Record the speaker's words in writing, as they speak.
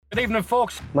Good evening,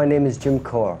 folks. My name is Jim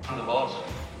Core. I'm the boss.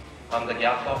 I'm the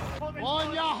gaffer.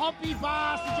 On your hoppy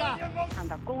bastard! And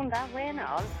they're going that way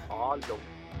now. All done.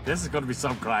 This is going to be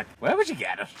some crack. Where would you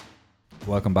get it?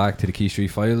 Welcome back to the Key Street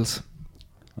Files.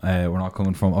 We're not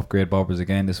coming from Upgrade Bobbers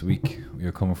again this week.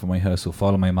 We're coming from my house, so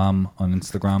follow my mum on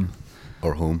Instagram.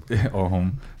 Or home. Or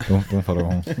home. Don't follow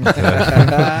home.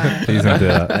 Please don't do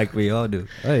that. Like we all do.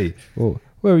 Hey, whoa,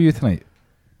 where were you tonight?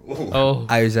 Oh,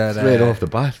 I was at Straight off the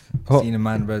bat. seen a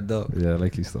man red dog. Yeah,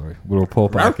 likely story. We'll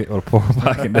report back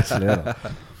in this later.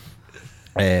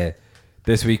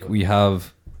 This week we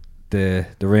have the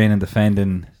reigning and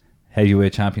defending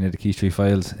heavyweight champion of the Key Street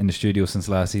Files in the studio since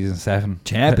last season 7.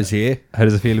 Champ is here. How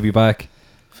does it feel to be back?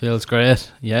 Feels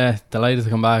great. Yeah, delighted to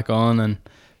come back on and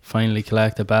finally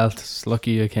collect the belt. It's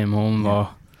lucky I came home. Or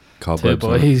two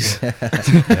boys.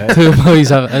 Two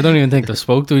boys. I don't even think they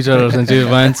spoke to each other since you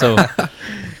went. So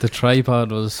the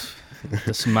tripod was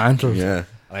dismantled. Yeah.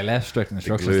 I left strict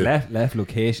instructions. Left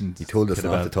locations. He told us to the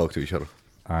not belt. to talk to each other.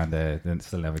 And then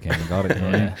still never came and got it. You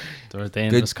know what I mean? They're a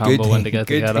dangerous combo when they get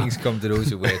good together. things come to those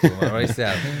who wait for them, right,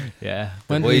 Sam? Yeah.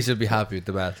 The When boys will be happy with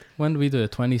the belt. did we do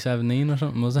it? 2017 or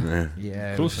something, was it? Yeah.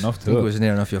 Yeah, Close enough I to think it. it was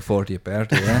near enough your 40th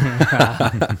birthday, yeah?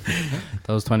 That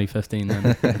was 2015 then.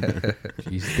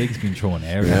 Jeez, Dig's been throwing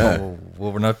air. Yeah.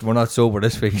 Well, we're not sober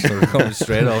this week, so we're coming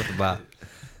straight off the bat.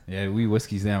 Yeah, we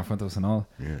whiskies there in front of us and all.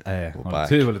 Yeah. We're Well, back.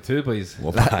 the two boys.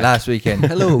 We're back. Last weekend.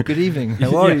 Hello, good evening.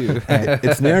 How are you?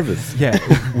 It's nervous. Yeah,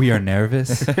 we are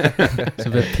nervous. It's a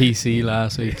bit PC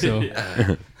last week, so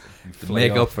To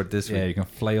make up for this Yeah, week. you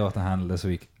can fly off the handle this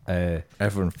week.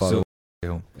 Everyone follow.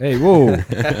 Hey, whoa!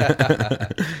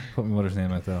 Put my mother's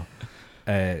name out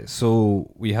there.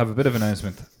 So we have a bit of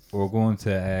announcement. We're going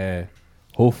to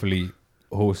hopefully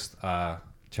host a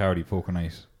charity poker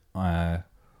night.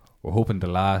 We're hoping the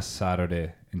last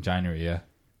Saturday in January. Yeah.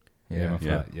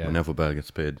 Yeah. Whenever Bell gets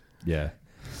paid. Yeah.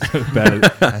 Bell,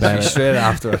 Straight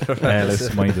after.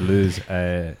 let's mind to lose.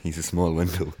 He's a small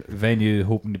window. Venue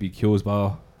hoping to be Kyo's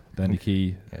Bar, then the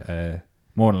Key.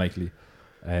 More than likely.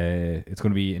 It's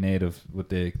going to be in aid of with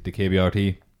the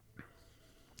KBRT,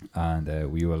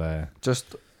 and we will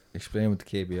Just explain what the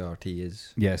KBRT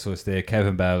is. yeah. So it's the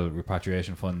Kevin Bell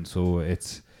Repatriation Fund. So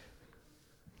it's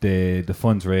the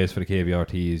funds raised for the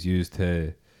KBRT is used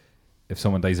to, if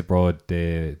someone dies abroad,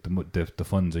 the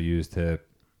funds are used to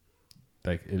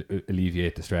like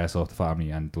alleviate the stress off the family,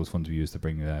 and those funds are used to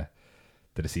bring the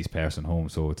deceased person home.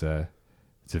 So it's a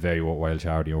very worthwhile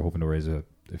charity. We're hoping to raise a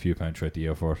few pounds throughout the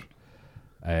year for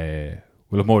it.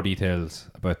 We'll have more details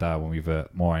about that when we've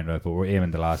more in it, but we're aiming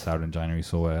the last Saturday in January,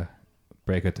 so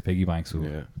break out the piggy bank.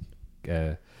 So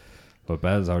well,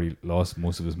 Bell's already lost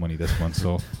most of his money this month,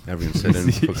 so Everyone's sent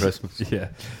in for Christmas. yeah,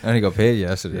 I only got paid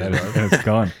yesterday. and it's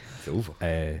gone. It's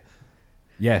over.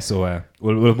 Yeah, so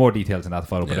we'll have more details on that to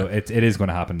follow, but it is going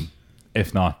to happen.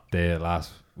 If not, the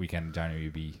last weekend in January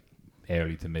will be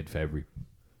early to mid-February.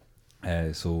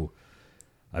 So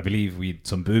I believe we had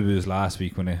some boo-boos last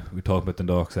week when we talked about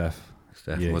Dundalk stuff.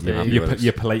 Steph You, wasn't happy with us.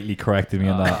 you politely corrected me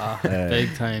on that.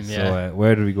 big time. Yeah. So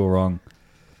where did we go wrong?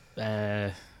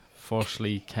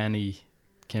 Firstly, Kenny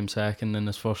came second in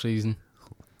his first season.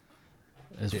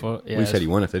 We said he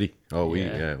won it, did he? Oh, we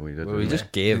Yeah. we did. Well, we just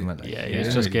gave him it. Yeah, he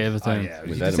just gave it to him.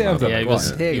 We Did let you say him after have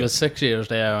that? it. He was 6 years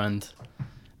there, and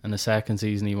in the second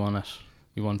season he won it.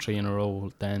 He won 3 in a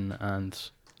row then, and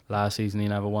last season he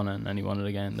never won it, and then he won it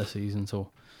again this season. So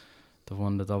they've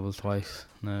won the double twice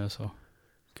now. So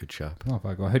Good chap. Not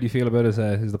bad. How do you feel about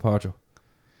his departure?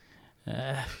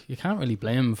 you can't really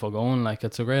blame him for going. Like,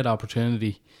 it's a great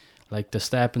opportunity, like the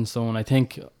stepping stone. I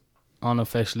think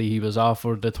unofficially he was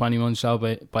offered the 20-month job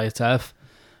by itself,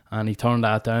 and he turned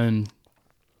that down.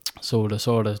 So they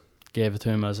sort of gave it to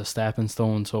him as a stepping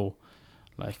stone. So,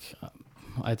 like,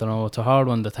 I don't know. It's a hard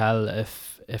one to tell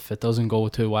if it doesn't go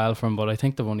too well for him. But I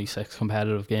think they've only 6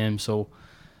 competitive games, so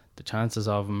the chances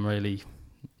of him really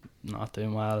not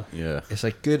doing well. Yeah. It's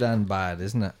like good and bad,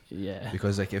 isn't it? Yeah.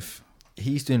 Because like if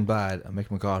he's doing bad and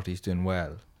Mick McCarthy's doing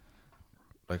well,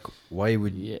 like why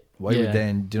would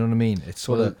then? Do you know what I mean? It's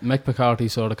sort of Mick McCarthy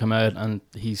sort of come out and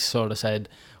he's sort of said,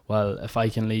 well, if I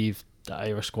can leave the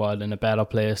Irish squad in a better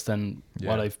place than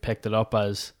what I've picked it up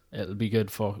as, it'll be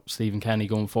good for Stephen Kenny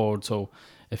going forward. So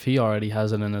if he already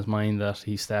has it in his mind that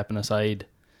he's stepping aside,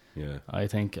 Yeah. I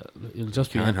think it'll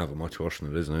just Can't have it much worse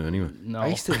than it is now anyway. No,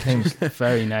 I still think it's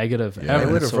very negative. Yeah. I would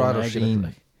Everyone's have so rather negative, seen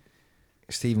like.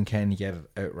 Stephen Kenny get it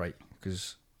outright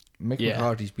because Mick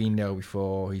McCarthy's been there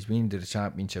before. He's been to the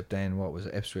championship. Then what was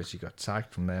it, Ipswich? He got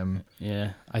sacked from them.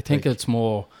 Yeah, I think it's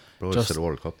more Bro, just to the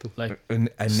World Cup though. like A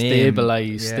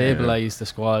name, stabilize the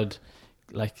squad,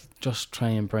 like just try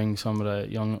and bring some of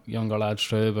the younger lads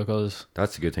through, because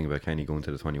That's the good thing about Kenny going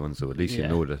to the 21s, so at least you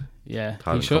know that he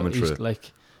talent coming he's through.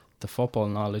 like the football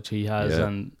knowledge he has,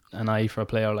 and an eye for a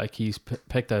player. Like he's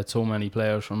picked out so many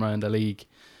players from around the league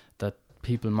that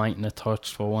people mightn't have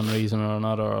touched for one reason or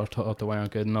another, or thought they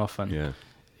weren't good enough, and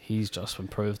he's just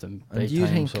improved them big time. And do you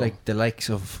think so like the likes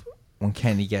of when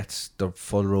Kenny gets the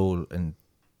full role in,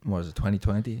 what was it,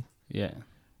 2020? yeah,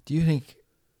 Do you think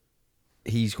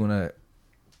he's gonna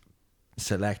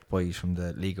select boys from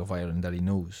the League of Ireland that he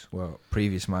knows, where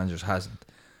previous managers hasn't?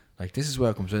 Like, this is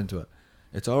where it comes into it.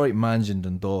 It's alright managing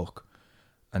Dundalk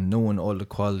and knowing all the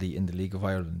quality in the League of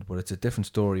Ireland, but it's a different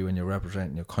story when you're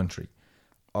representing your country.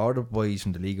 Are the boys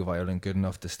from the League of Ireland good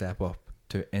enough to step up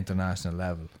to international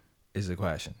level, is the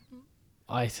question.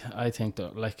 I think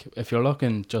that, like, if you're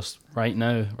looking just right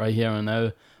now, right here and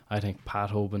now, I think Pat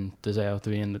Hoban deserves to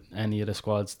be in any of the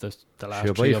squads the last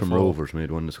Your 3 boy or from 4. Rovers made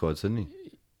one of the squads, didn't he?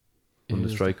 One of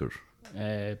the strikers.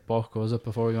 Buck, was it,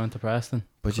 before he went to Preston?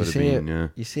 But you Could say, have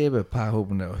been, you say about Pat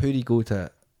Hoban now, who do you go to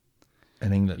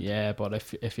in England? Yeah, but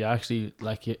if you actually,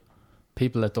 like,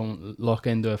 people that don't look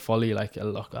into it fully, like,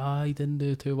 look, he didn't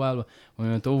do too well. But when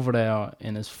we went over there,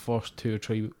 in his first 2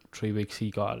 or 3 weeks,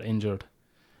 he got injured.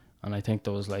 And I think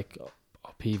there was, like,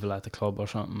 upheaval at the club or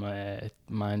something,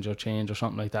 manager change or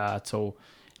something like that. So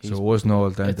it wasn't all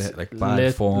down to like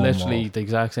bad form. Literally the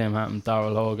exact same happened.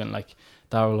 Darryl Hogan, like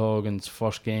Darryl Hogan's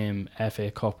first game, FA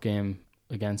Cup game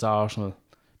against Arsenal,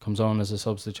 comes on as a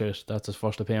substitute. That's his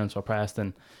first appearance for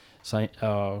Preston.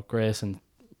 Grayson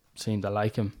seemed to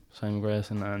like him, Simon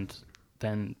Grayson, and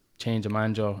then change of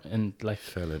manager and like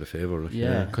fell out of favour. Like,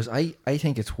 yeah, because I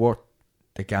think it's worth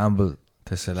the gamble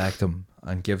to select them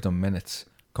and give them minutes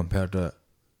compared to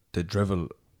the drivel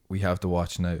we have to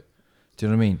watch now. Do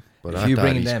you know what I mean? But if you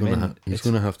bring he's them in, he's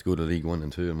going to have to go to League 1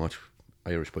 and 2 and watch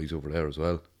Irish boys over there as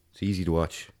well. It's easy to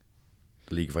watch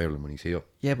the League of Ireland when he's here.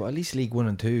 Yeah, but at least League 1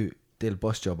 and 2, they'll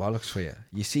bust your bollocks for you.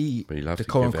 You see the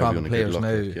current crop of everyone a good players look,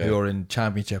 now like, who are in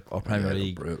Championship or Premier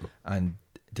League, brutal. and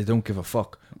they don't give a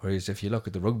fuck. Whereas if you look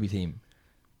at the rugby team,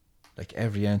 like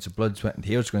every ounce of blood, sweat and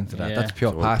tears go into that. Yeah. That's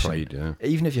pure It's all passion. pride, yeah.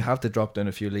 Even if you have to drop down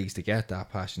a few leagues to get that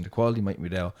passion, the quality might be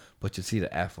there, but you'll see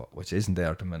the effort, which isn't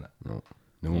there at the minute. No.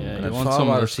 Yeah, And you I'd want far someone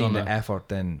rather that's seen the gonna- effort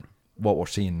than what we're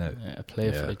seeing now.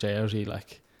 play for Yeah. the jersey,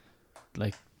 like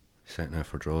Setting out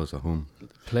for draws at home.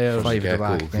 players. Five at the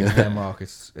back get-go, against yeah. Denmark,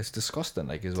 it's disgusting,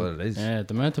 like, is what it is. Yeah,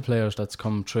 the amount of players that's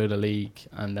come through the league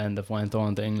and then they've went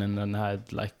on to England and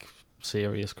had like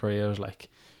serious careers, like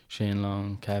Shane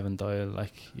Long, Kevin Doyle,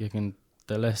 like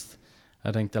the list.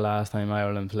 I think the last time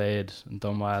Ireland played and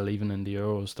done well, even in the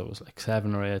Euros, there was like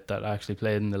 7 or 8 that actually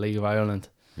played in the League of Ireland.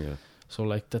 Yeah. So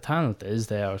like the talent is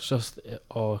there. It's just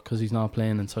because he's not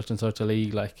playing in such and such a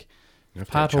league. Like You have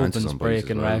to Pat have chances Hoban's on boys as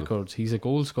breaking well. records. He's a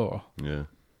goal scorer. Yeah.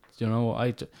 You know,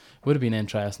 would have been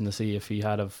interesting to see if he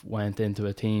had have went into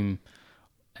a team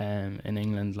in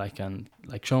England, like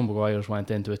Sean Maguire's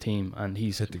went into a team and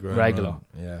he's Hit the ground regular. running.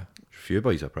 Yeah. There's a few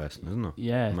boys at Preston, isn't there?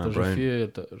 Yeah, Man there's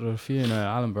Brown. a few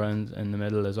now. Alan Brown's in the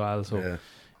middle as well. So Yeah.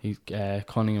 he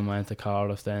Cunningham went to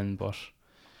Cardiff then, but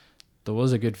there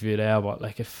was a good few there. But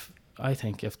like if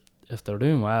they're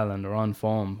doing well and they're on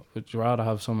form, would you rather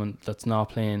have someone that's not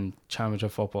playing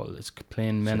championship football, it's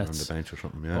playing Sitting minutes, on the bench or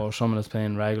something, yeah. or someone that's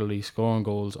playing regularly, scoring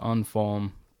goals, on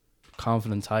form,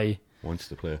 confidence high? Wants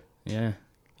to play. Yeah.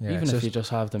 Yeah, Even it's if just- you just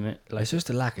have them, like It's just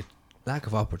a lack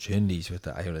of opportunities with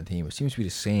the Ireland team. It seems to be the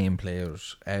same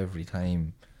players every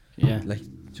time. yeah, Like,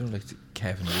 you know, like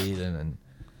Kevin Whelan and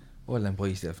all them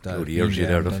boys that have done. Good energy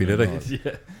there, don't feel it?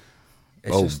 Yeah.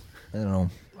 It's Oh. just, I don't know.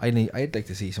 I'd like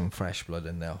to see some fresh blood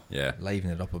in there. Yeah. Liven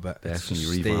it up a bit. It's Definitely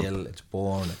just revamp. stale, it's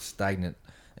boring, it's stagnant.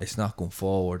 It's not going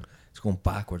forward. It's going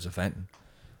backwards, if anything.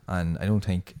 And I don't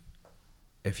think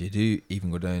if you do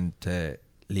even go down to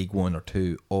League 1 or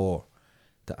 2 or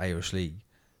the Irish League,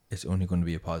 it's only going to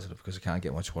be a positive because it can't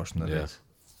get much worse than it Yeah. is.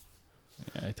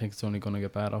 yeah, I think it's only going to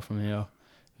get better from here.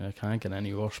 Yeah, it can't get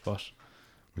any worse, but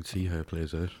We'll see how it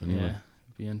plays out. Anyway. yeah,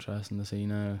 it'd be interesting to see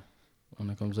now when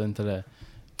it comes into the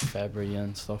February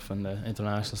and stuff and the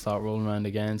international start rolling around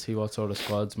again, see what sort of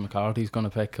squads McCarthy's going to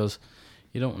pick, because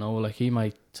you don't know, like he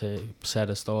might set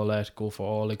a stall out, go for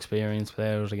all experienced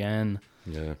players again.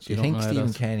 Yeah. Do you don't think know how Stephen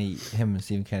that's- Kenny, him and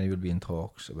Stephen Kenny would be in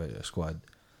talks about a squad?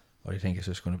 Or do you think it's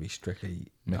just going to be strictly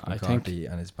No, Mick I think- McCarthy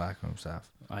and his backroom staff?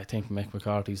 I think Mick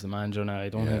McCarthy's the manager now. I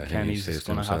don't Yeah, think I think he Kenny's says to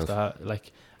going to have to himself. have,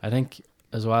 like, I think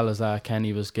as well as that,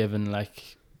 Kenny was given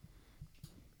like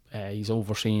he's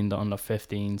overseeing the under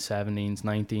 15s, 17s,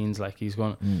 19s. Like he's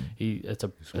going,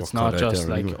 it's work not cut out just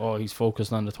there like anyway. he's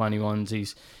focused on the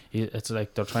 21s. It's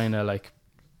like they're trying to like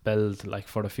build like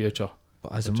for the future.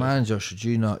 But as a manager, should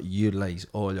you not utilise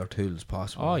all your tools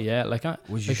possible? Oh yeah,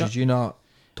 Should you not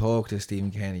talk to Stephen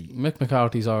Kenny? Mick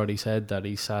McCarthy's already said that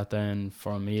he sat down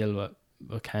for a meal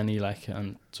with Kenny, like,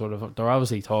 and sort of they're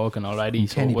obviously talking already,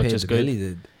 so, Kenny which paid is the good. bill, he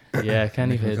did. Yeah,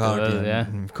 Kenny paid the McCarthy bill. Yeah,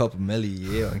 and a couple of milli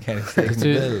a year on Kenny's taking the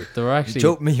bill. they were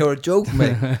actually You're a joke,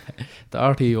 mate. the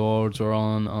RT awards were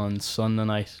on Sunday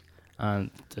night, and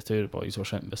the two boys were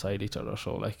sitting beside each other.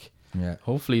 So like, Yeah.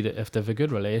 hopefully, if they have a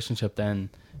good relationship, then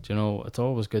do you know it's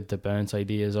always good to bounce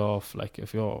ideas off. Like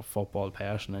if you're a football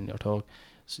person and you're talking,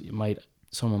 so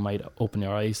someone might open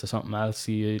your eyes to something else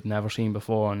you'd never seen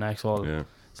before, and next all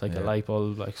it's like a light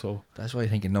bulb. Like so. That's why I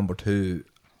think number 2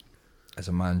 as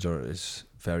a manager is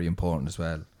very important as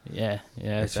well. Yeah,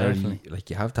 It's definitely. very, like,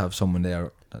 you have to have someone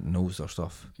there that knows their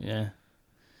stuff. Yeah.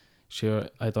 Sure,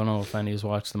 I don't know if anybody's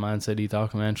watched the Man City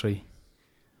documentary.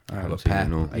 But Pep,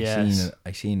 no.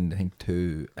 I seen I think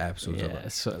 2 episodes of Yeah, it.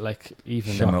 it's like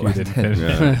even Shame You didn't finish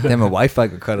it. Then my Wi-Fi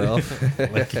got cut off.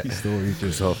 Lucky story.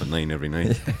 Just off at 9 every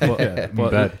night. but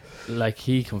bad. like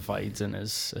he confides in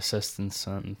his assistants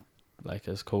and like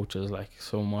his coaches like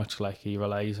so much. Like he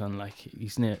relies on like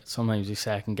sometimes he's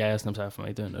second guessing himself, am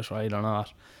I doing this right or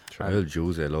not? Trial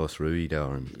Jose lost Rui there,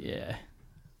 and Yeah,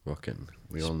 fucking,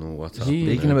 we all know what's He- happening.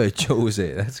 Speaking there. about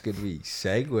Jose, that's going to be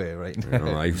segue right You now.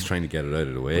 know, I was trying to get it out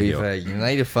of the way We've here. a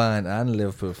United fan and a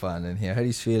Liverpool fan in here. How do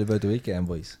you feel about the weekend,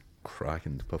 boys?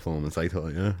 Cracking performance, I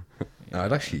thought, yeah. No, I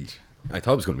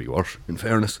thought it was going to be worse, in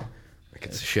fairness. Like,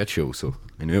 it's a shit show, so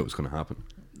I knew it was going to happen.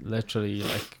 literally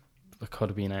like it could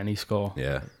have been any score.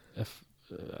 Yeah. If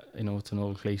you know it's an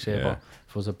old cliche, Yeah. but if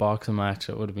it was a boxing match,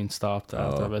 it would have been stopped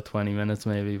after about 20 minutes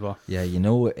maybe. But Yeah, you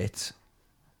know it's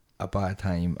a bad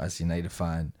time as a United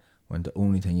fan when the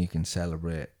only thing you can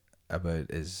celebrate about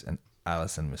is an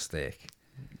Alisson mistake.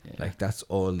 yeah. Like, that's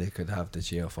all they could have to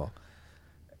cheer for.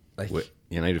 Like,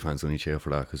 United fans only cheer for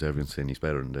that because everyone's saying he's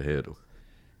better than De Gea, though.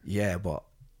 yeah, but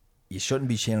you shouldn't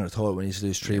be cheering at all when you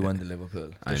lose 3-1 to Liverpool.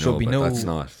 There I know, should be but no that's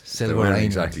not. They silver weren't lining.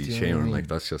 exactly Do you know what I cheering. mean? Like,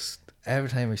 that's just Every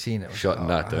time I've seen it, I was shutting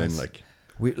like, that down. that's- Like,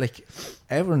 we like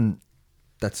everyone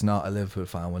that's not a Liverpool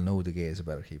fan will know De Gea is a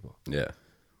better keeper. yeah.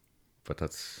 But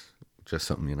that's just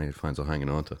something United fans are hanging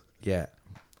on to. Yeah,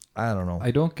 I don't know.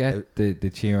 I don't get the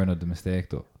cheering of the mistake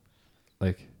though.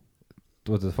 Like,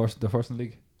 was it the first in the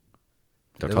league?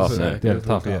 They're Liverpool- top now. Yeah, the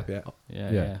Liverpool top, yeah.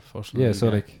 yeah, Yeah. first Yeah, league, so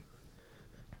like,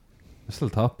 it's still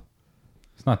top.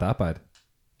 It's not that bad.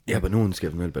 Yeah, but no one's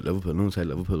giving out about Liverpool. No one said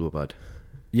Liverpool were bad.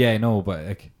 Yeah, I know, but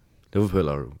like, Liverpool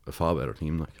are a far better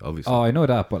team, like, obviously. oh, I know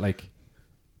that, but like,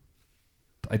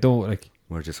 I don't like.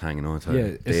 We're just hanging on to Yeah,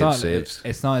 it's Dave's not. saves.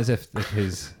 It's not as if like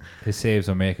his saves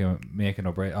are making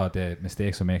or break. Oh, the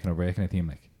mistakes are making or breaking a team.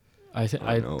 Like,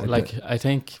 I know. I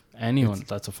think anyone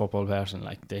that's a football person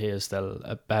like De Gea is still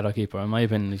a better keeper. In my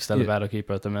opinion, he's still a Yeah. better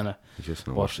keeper at the minute. You just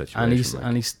know But, what situation.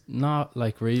 and he's not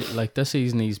like like this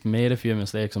season he's made a few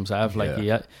mistakes himself. Like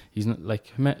he's not like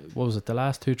what was it, the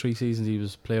last 2-3 seasons he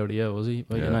was player of the year, was he,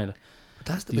 by Yeah. United? But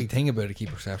that's the big thing about a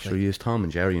keeper self. So Like, you use Tom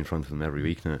and Jerry in front of them every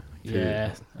week now.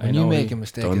 Yeah, I when you know make he- a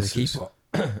mistake as a dunces. keeper,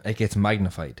 it gets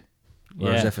magnified.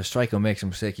 Whereas Yeah. if a striker makes a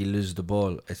mistake, he loses the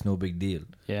ball. It's no big deal.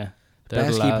 yeah, they're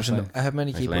Best the keepers. last I have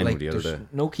many Like keepers. Leno Like, the other there's day.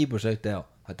 no keepers out there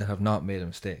that have not made a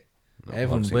mistake. No,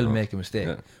 Everyone obviously will not. make a mistake.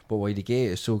 Yeah. But why De Gea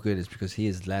is so good is because he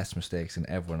has less mistakes than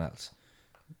everyone else.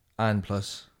 And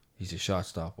plus, he's a shot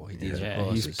stopper. He deals Yeah,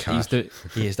 with he's crosses. the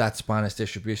He has that Spanish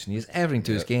distribution. He has everything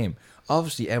to his game.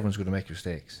 Obviously, everyone's going to make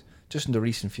mistakes. Just in the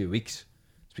recent few weeks,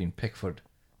 it's been Pickford,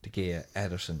 De Gea,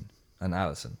 Ederson, and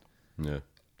Alisson. Yeah.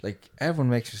 Like, everyone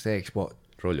makes mistakes, but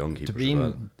They're all young keepers. to as be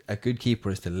well. a good keeper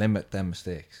is to limit them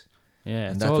mistakes. yeah.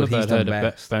 And It's that's all what he's about how done to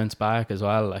best. bounce back as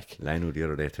well. Like Leno the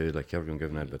other day too, like everyone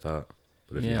giving out about that.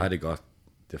 But if you Yeah. had got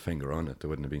the finger on it, they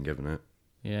wouldn't have been giving out.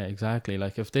 yeah, exactly.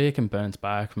 Like if they can bounce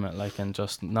back from it, like and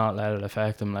just not let it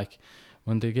affect them. Like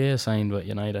when De Gea signed with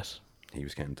United, He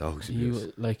was getting dogs he abuse.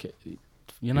 was, like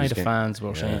United getting- fans were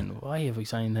yeah. saying, "Why have we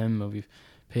signed him? Have we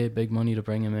paid big money to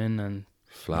bring him in?" And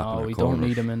Flapping no, at we corners. don't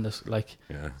need him in this. Like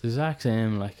Yeah. the exact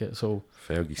same. Like so,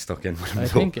 Fergie stuck in with him. I though.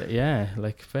 think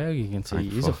like Fergie can see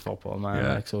Thank he's a fuck. football man.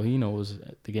 Yeah. Like so, he knows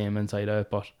the game inside out.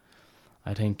 But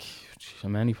I think how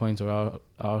many points are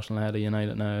Arsenal ahead of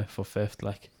United now for fifth?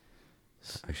 Like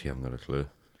Actually, I haven't got a clue.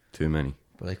 Too many.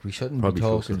 But, like, we shouldn't Probably be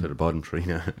closer talking to the bottom three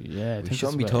now. yeah, I We think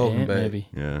shouldn't it's be talking 8 about- maybe.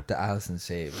 Yeah. the Alisson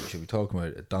save. We should be talking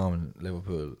about a dominant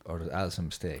Liverpool or the Alisson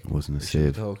mistake. It wasn't a We should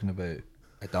save. be talking about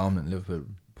a dominant Liverpool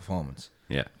performance.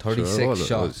 Yeah. 36 Sure, all it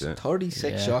shots. was, yeah.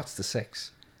 36 Yeah. shots to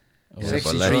 6. Oh, Yeah, but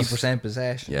 63%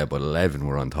 possession. Yeah, but 11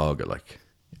 were on target. Like,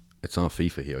 it's not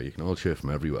FIFA here. You can all shoot from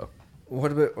everywhere.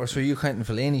 What about, or so you counting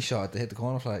Fellaini's shot to hit the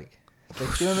corner flag?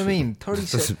 Like, do you know what I mean?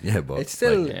 36. Yeah, but It's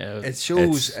still. like, Yeah, It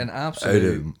shows it's an out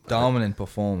absolute of- dominant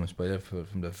performance by Liverpool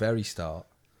from the very start.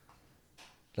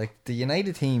 Like the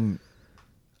United team.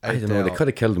 I don't know. They could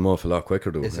have killed them off a lot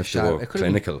quicker though. It's a If they were It could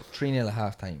have been clinical. 3-0 at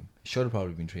half time. It should have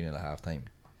probably been 3-0 at half time.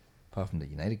 Apart from the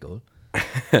United goal.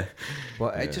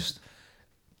 But I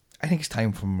think it's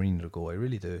time for Mourinho to go. I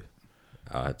really do.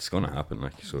 It's gonna happen.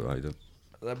 Like so, I don't.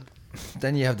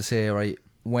 Then you have to say, right,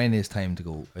 when is time to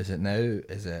go? Is it now?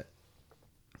 Is it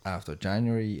after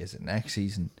January? Is it next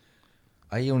season?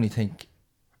 I only think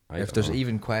I if don't there's know.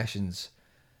 even questions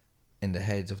in the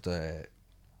heads of the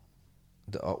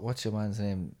what's your man's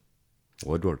name?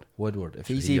 Woodward. Woodward. If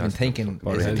he's He even has to thinking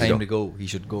fuck- it's or the he's time up. to go, he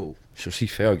should go. So see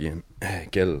Fergie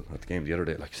and Gill at the game the other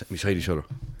day, like sitting beside each other.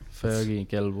 Fergie,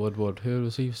 Gill, Woodward. Who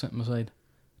was he sitting beside?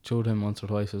 Showed him once or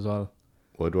twice as well.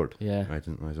 Woodward. Yeah. I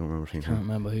don't remember seeing Can't him.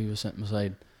 remember who he was sitting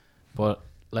beside. But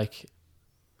like,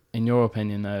 in your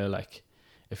opinion now, like,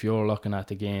 if you're looking at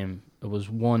the game, it was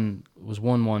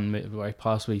 1-1, like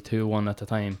possibly 2-1 at the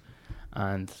time,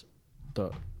 and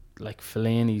the like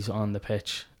Fellaini's on the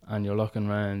pitch, and you're looking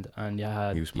around, and He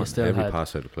was you putting still every had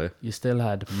pass out of play. you still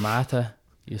had Mata,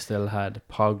 you still had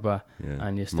Pogba, Yeah.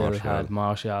 and you still Martial. had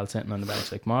Martial sitting on the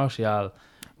bench. Like Martial,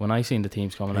 when I seen the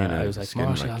teams coming Yeah, out, I no, was like, skin,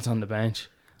 like- Martial's on the bench,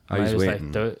 I and was I was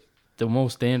waiting. like, the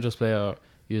most dangerous player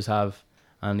you have,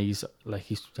 and he's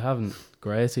having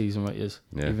great season with you,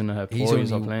 Yeah. even how He's poor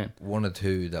he's only playing. one or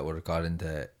two that would have got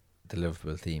into the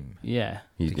Liverpool team. Yeah,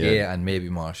 He, De Gea yeah, and maybe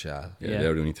Martial, yeah, Yeah.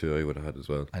 they're the only two I would have had as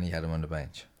well. and he had him on the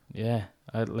bench. yeah.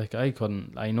 I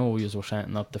couldn't. I know we were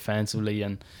setting up defensively,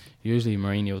 and usually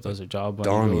Mourinho does a job. When he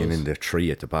Darmian goes, in the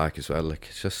tree at the back as well. Like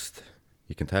it's just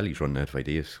you can tell he's running out of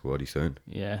ideas what he's doing.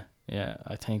 Yeah.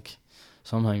 I think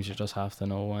sometimes you just have to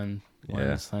know when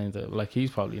Yeah. it's time to. Like,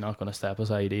 he's probably not going to step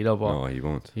aside either, but No, he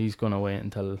won't. he's going to wait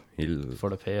until He'll. for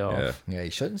the payoff. Yeah, he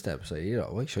shouldn't step aside either.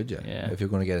 Why should you? Yeah. If you're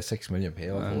going to get a 6 million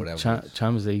payoff or And whatever. it is.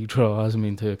 Champions League draw hasn't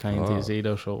been too kind to Oh. us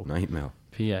either. So Nightmare.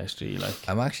 PSG, like,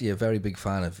 I'm actually a very big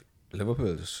fan of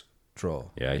Liverpool's draw.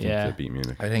 Yeah, I think Yeah. they beat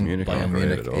Munich. I think Munich Bayern aren't great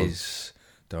Munich at all. is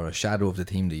they're a shadow of the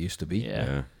team they used to be.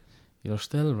 yeah. You're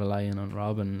still relying on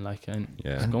Robin, like, and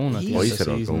Yeah. he's going at the He's- end of Boys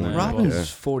the are season. going. now, but- Robin's Yeah.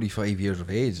 45 years of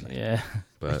age. Like. yeah,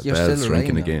 But Like, you're Bell's still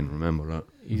shrinking relying on- again. Remember that.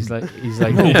 he's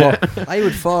like No, but I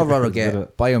would far rather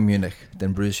get Bayern Munich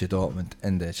than Borussia Dortmund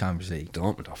in the Champions League.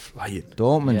 Dortmund are flying.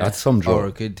 Dortmund, Yeah. That's some draw. are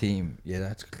a good team. Yeah,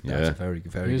 that's Yeah. a very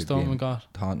who's good game. Dortmund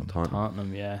got? Tottenham.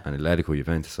 Tottenham, yeah. And Atletico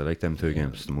Juventus. I like them two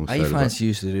games the most. I out of that. fancy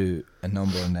used to do a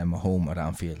number on them at home at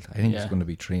Anfield. I think it's Yeah. going to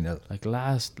be 3-0. Like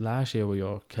last year, we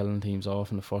were killing teams off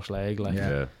in the first leg, like, Yeah.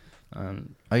 Yeah.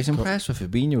 and I was impressed with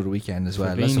Fabinho the weekend as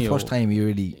well. That's the Fabinho, first time he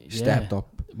really stepped yeah. up.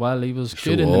 Well, he was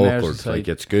So good in the awkward. Merseyside. Like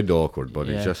it's good awkward, but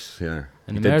Yeah. it's just yeah.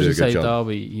 In He the did do a good Merseyside job.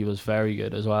 derby, he was very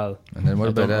good as well. And then what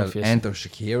I don't know about if you Enter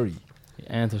Shaqiri?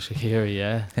 Enter Shaqiri,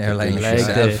 yeah. Hairline Big leg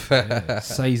yourself. day.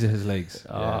 Size of his legs.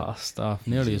 Oh, stop.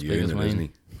 Nearly as He's a big as unit, isn't mine.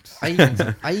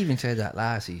 he? I even said that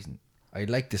last season. I'd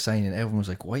like to sign, and everyone was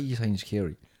like, "Why are you signing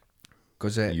Shaqiri?"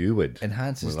 Because You would.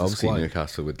 enhances Well, the obviously squad.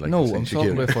 Newcastle would like. No, to I'm sign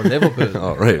talking Shaqiri. about for Liverpool.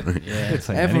 Oh right. Yeah.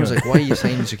 Everyone's like, "Why are you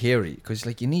signing Shaqiri?" Because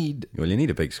like you need, Well, you need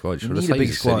a big squad. You Sure, the need a size big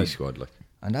of City squad. squad. Like,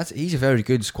 and he's a very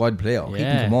good squad player. He can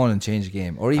Yeah. come on and change the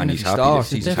game, or even And if he's he happy starts,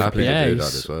 to- he's he's happy to yeah, do that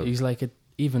he's, as well. he's like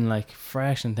even like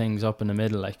freshening things up in the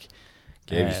middle, like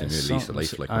Gave us a new lease of some-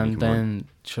 life, like, when he and came on. then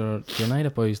sure, the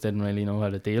United boys didn't really know how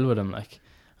to deal with him, like,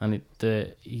 and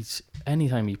he's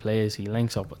anytime he plays, he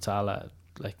links up with Salah.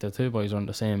 Like the two boys are on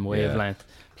the same wavelength,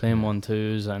 playing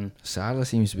 1-2s, and Salah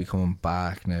seems to be coming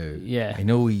back now. yeah, I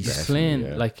know he's he's playing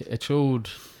yeah. like it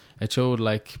showed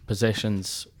like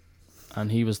positions,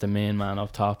 and he was the main man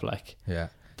up top, like yeah.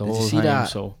 the Did you whole see time. that?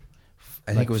 So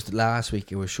I think it was last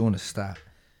week. It was showing a stat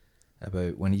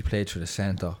about when he played for the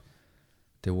centre,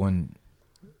 they won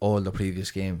all the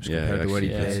previous games Yeah, compared to where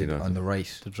he actually, yeah. I see played that. on the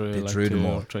right. they drew They like drew them 2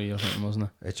 all. or 3 or something, wasn't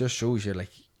it? It just shows you like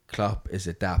Klopp is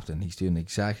adapting. He's doing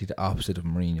exactly the opposite of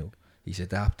Mourinho. He's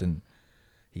adapting.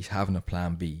 He's having a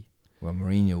plan B. Where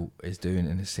Mourinho is doing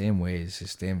in the same way. It's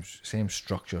the same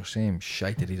structure, same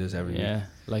shite that he does every week. Yeah,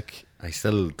 like I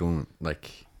still don't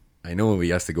like. I know he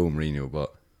has to go Mourinho,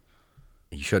 but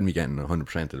he shouldn't be getting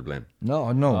 100% of the blame. No,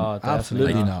 Oh, definitely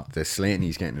absolutely not. not. The slating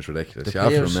he's getting is ridiculous. The You have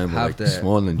to players remember, have like the-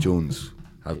 Small and Jones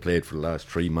have played for the last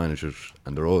 3 managers,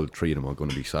 and they're all 3 of them are going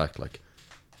to be sacked. Like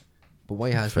But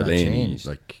why has that Fellaini, changed?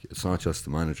 like it's not just the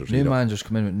managers. New either. managers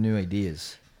come in with new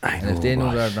ideas. I And if they know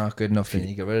but- they're not good enough, then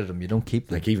you get rid of them. You don't keep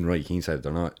them. Like even Roy Keane said,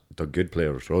 they're good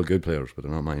players. They're all good players, but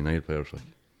they're not Man United players. Like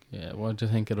yeah. What do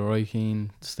you think of the Roy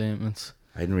Keane statements?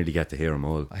 I didn't really get to hear them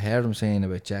all. I heard him saying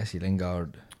about Jesse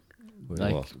Lingard.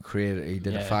 Like, What? He did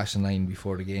a yeah. fashion line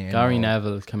before the game. Gary or-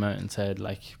 Neville came out and said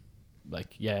like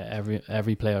like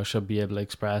every player should be able to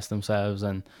express themselves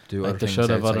and Do like other they things should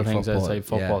have other outside things football, outside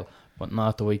football, yeah. but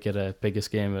not the week of the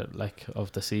biggest game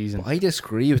of the season. But I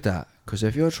disagree with that, because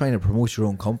if you're trying to promote your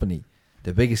own company,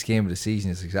 the biggest game of the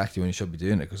season is exactly when you should be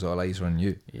doing it, because all eyes are on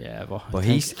you. Yeah, but But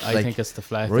I think it's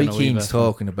deflecting. Roy a wee Keane's bit.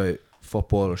 talking about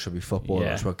footballers should be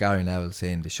footballers. Yeah. What Gary Neville's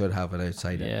saying they should have it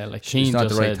outside. Yeah, like it's Keane not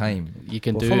just the right said, time. you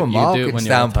can But do from it. a You can do it marketing when you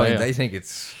standpoint, retire. I think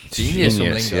it's genius. from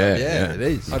Genius, Lingard. yeah. It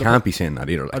is. You can't be saying that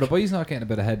either. Are the Like. boys not getting a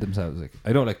bit ahead themselves? Like,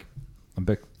 I don't like.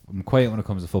 I'm quiet when it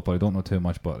comes to football. I don't know too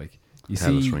much, but like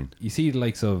Tell us, Ryan. you see the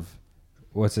likes of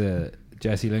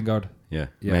Jesse Lingard, Yeah,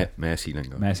 Yeah. Messi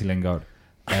Lingard. Messi Lingard,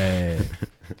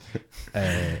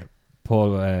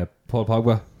 Paul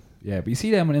Pogba. Yeah, but you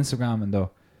see them on Instagram and they're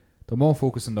more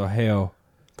focused on their hair.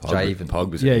 Jiving.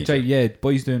 Pogba's Yeah,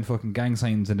 boys doing fucking gang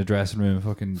signs in the dressing room,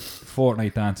 fucking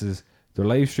Fortnite dances. They're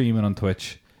live streaming on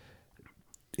Twitch.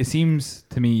 It seems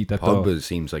to me that Pogba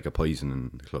seems like a poison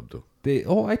in the club,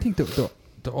 though. I think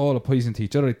they're all a poison to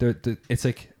each other. It's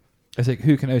like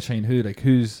who can outshine who. Like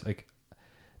who's like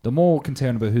they're more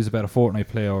concerned about who's a better Fortnite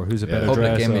player or who's a better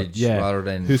Public dresser. image rather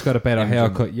than who's got a better image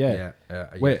haircut. on- Yeah.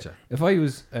 I Wait, getcha. if I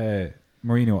was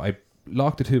Mourinho, I'd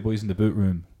lock the two boys in the boot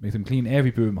room, make them clean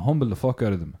every boot room, humble the fuck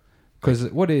out of them.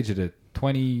 Because what age are they?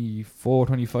 24,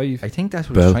 25? I think that's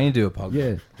what Bell. he's trying to do with Pogba.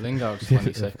 Yeah. Lingard's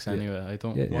 26 anyway. I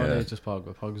don't. Yeah. What Yeah. age is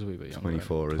Pogba? Pogba's a wee bit younger.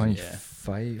 24, isn't he?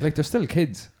 25. Like they're still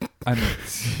kids. And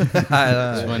I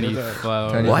don't know.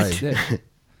 25. What? yeah.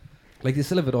 Like they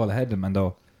still have it all ahead of them, and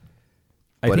though.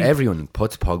 But everyone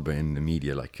puts Pogba in the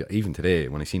media. Like, even today,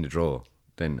 when I seen the draw,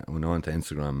 then I went on to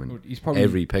Instagram and He's probably-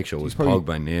 every picture was he's probably-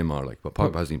 Pogba and Neymar. Like, but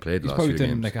Pogba hasn't even played the He's last probably few doing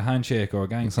games. like a handshake or a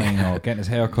gang sign or getting his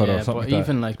hair cut Yeah, or something but like that.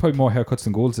 even, like- probably more haircuts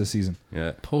than goals this season.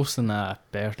 Yeah. Posting that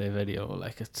birthday video,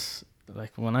 like it's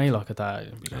like when I look at that,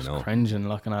 I'm just know. cringing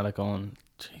looking at it, going,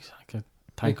 "Jeez,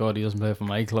 thank God he doesn't play for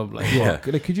my club." Like, Yeah.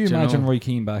 Like, could you Do you imagine know? Roy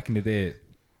Keane back in the day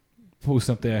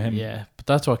posting up there him, yeah, but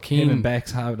that's what him and Keane.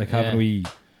 Bex having Yeah. a wee.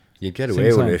 You'd get Sing away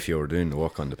with song. it if you were doing the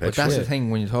work on the pitch. But that's Yeah. the thing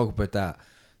when you talk about that.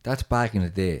 That's back in the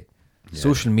day. Yeah.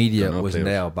 Social media They're not wasn't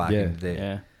players. there back Yeah. in the day.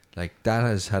 Yeah, Like that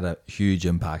has had a huge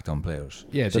impact on players.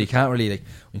 Yeah, so you can't really like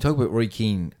when you talk about Roy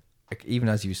Keane. Like, even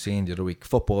as you were saying the other week,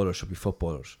 footballers should be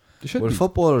footballers. They should Well, be.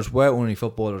 footballers were only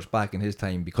footballers back in his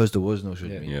time because there was no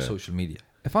Yeah. Yeah. social media.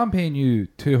 If I'm paying you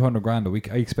 200 grand a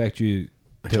week, I expect you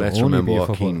to Let's only remember be a what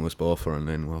footballer. Keane was bought for and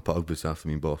then what Pogba's after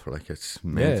being bought for. Like, it's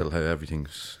mental how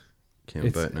everything's came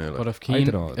It's- about now. Like. but if I Keane,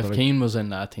 dunno, if like- Keane was in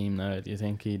that team now, do you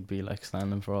think he'd be like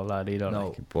standing for all that either? No.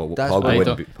 Like, But That's Pogba why I wouldn't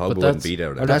don't- be, but Pogba wouldn't that's- be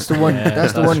there. Then. That's the one. Yeah,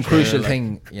 that's the that's one true, crucial like-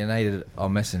 thing United are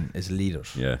missing is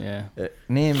leaders. Yeah. yeah.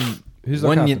 Name Who's the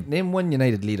one. captain? Name one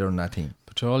United leader on that team.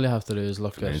 But all you have to do is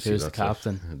look at Valencia, who's the that's it.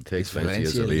 captain. It takes Is Valencia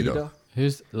as a Valencia leader.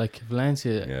 Who's like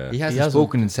Valencia? Yeah. He hasn't hasn't-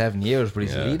 spoken in 7 years, but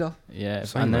he's Yeah. a leader. Yeah,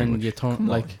 Sign and then language. you turn Come on.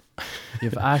 like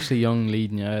you've Ashley Young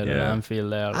leading you out at Yeah.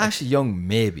 Anfield there. Like, Ashley Young,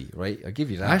 maybe right. I'll give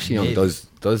you that. Ashley Young maybe.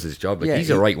 does his job. Like, Yeah, he's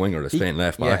a he- right winger that's he- playing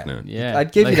left back yeah. now. yeah,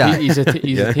 I'd give you like, that.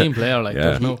 He's Yeah. a team player. Like Yeah.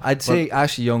 there's no. I'd say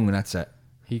Ashley Young, and that's it.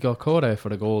 He got caught out for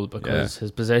the goal because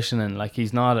his positioning, like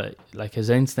he's not like his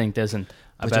instinct isn't.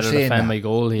 I But better you're saying defend that. my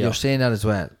goal here. You're saying that as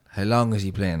well. How long is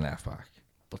he playing left back?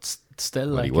 But still,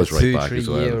 Well, like he was it's- right back 2-3 as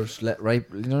well. years. Right,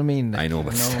 you know what I mean? I know,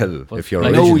 but I know, still, but if you're I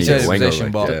like, know originally he's a out of winger, position,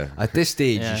 like, but yeah, at this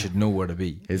stage, Yeah. you should know where to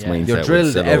be. his Yeah. mindset You're would drilled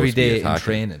still every always be day in attacking.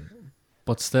 training.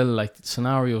 But still, like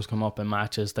scenarios come up in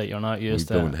matches that you're not used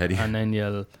We don't to, head you. and then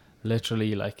you'll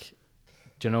literally like,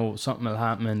 you know, something will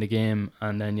happen in the game,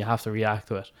 and then you have to react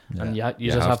to it, and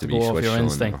you just have to go off your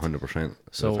instinct. 100%.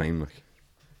 So- So time, like.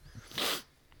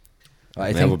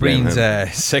 I Never think blame Breen's him.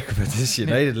 sick of it. This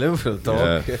United Liverpool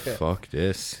talk. Yeah, fuck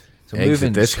this. So Exit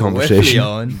moving this swiftly conversation.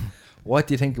 on. What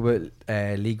do you think about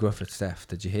Lee Griffith, Steph?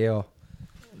 Did you hear?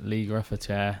 Lee Griffith,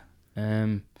 yeah.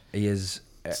 He is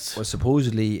well,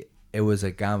 supposedly it was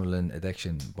a gambling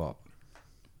addiction, but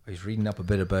I was reading up a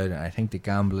bit about it. And I think the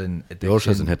gambling addiction. Yours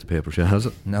hasn't hit the paper yet, has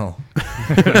it? No.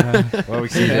 Well, we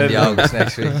See it in the August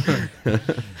next week.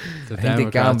 The I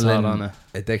think the Democrats had on gambling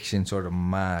it. addiction sort of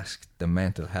masked the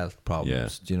mental health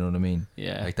problems. Yeah. Do you know what I mean?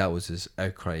 Yeah. Like that was his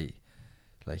outcry.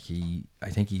 Like I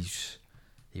think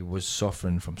he was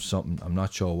suffering from something. I'm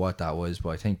not sure what that was, but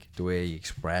I think the way he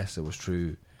expressed it was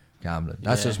through gambling.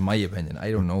 That's Yeah. just my opinion.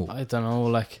 I don't know. I don't know,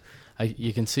 like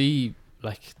you can see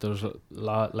like there's a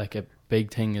lot, like a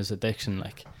big thing is addiction.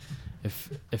 Like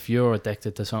if you're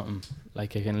addicted to something,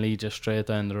 like it can lead you straight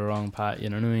down the wrong path, you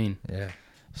know what I mean? Yeah.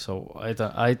 So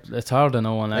it's hard to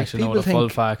know and Like, actually know people the full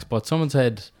think- facts, but someone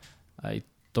said, I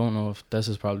don't know if this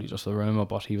is probably just a rumour,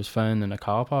 but he was found in a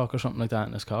car park or something like that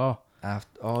in his car. Yeah,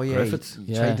 Griffiths?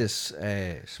 he Yeah. tried to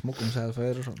smoke himself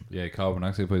out or something. Yeah, carbon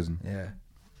monoxide poison. Yeah.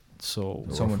 So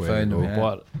Someone way found to him. go. Yeah.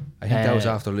 But I think that was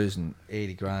uh, after losing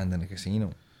 80 grand in a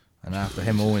casino, and after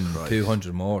him owing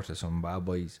 200 more to some bad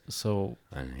boys. so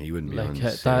And he wouldn't be like on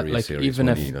that, like serious even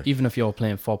money, if like. even if you're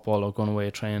playing football or going away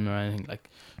training or anything, like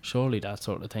surely that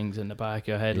sort of thing's in the back of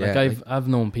your head. Like Yeah, I've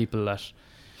known people that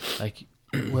like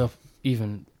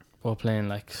we're playing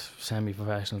like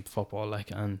semi-professional football, like,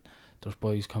 and there's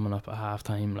boys coming up at half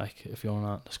time, like if you're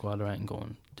not in the squad or anything,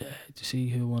 going, do you see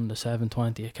who won the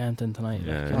 720 at Kenton tonight?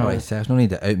 Yeah. Like, you All know, right, Seth, no need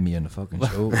to out me on the fucking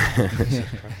show.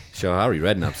 Sure, Harry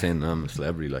Redknapp saying I'm a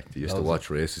celebrity. Like, they used to Loves watch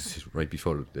races right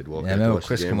before they'd walk Yeah, out to remember watch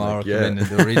Chris the game. Kamara Like, come in and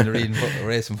they were reading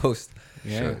Racing Post.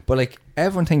 yeah. Sure. But like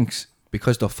everyone thinks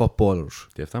because they're footballers,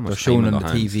 They have that much they're time showing on on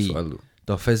their the hands TV, as well, though.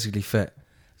 they're physically fit,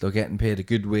 they're getting paid a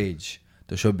good wage,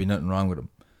 there should be nothing wrong with them.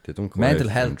 They don't go Mental out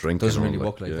and health drink doesn't and really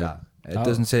all, work like yeah. that. It No.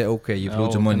 doesn't say, okay, you've No,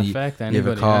 loads of it can money, affect you have a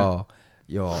anybody, car,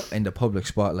 you're in the public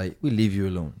spotlight, we'll leave you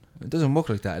alone. It doesn't work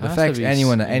like that. It Has to affects be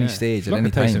anyone at any yeah. stage, at Look any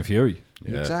at Tyson time. Fury.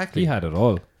 Yeah. Exactly. He had it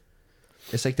all.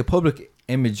 It's like the public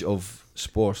image of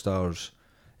sports stars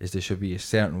is they should be a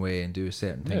certain way and do a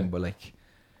certain thing, Yeah. but like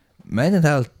mental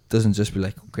health doesn't just be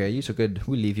like, okay, you're so good,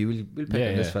 we'll leave you, we'll pick Yeah,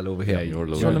 on this yeah. fella over Yeah, here. you're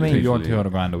you know what I loaded. mean? You're on 200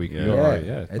 grand a week. Yeah. You're Yeah, alright,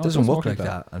 yeah. it No, doesn't work like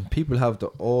that. And people have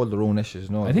all their own issues.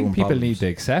 No, I think people need to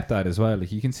accept that as well.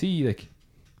 Like you can see, like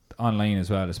online as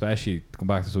well, especially to come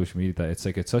back to social media, that it's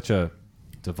like it's a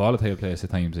volatile place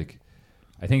at times. Like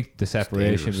I think the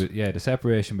separation, dangerous. the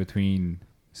separation between,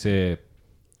 say,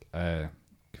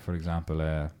 for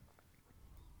example,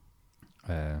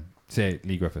 say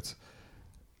Lee Griffiths,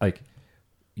 like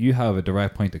you have a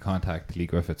direct point of contact to Lee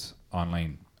Griffiths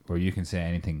online, where you can say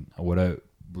anything without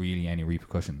really any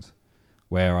repercussions,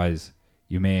 whereas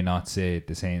you may not say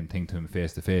the same thing to him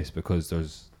face to face because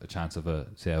there's a chance of a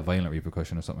violent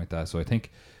repercussion or something like that. So I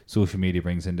think social media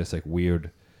brings in this like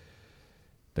weird,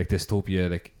 like dystopia,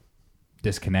 like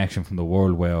disconnection from the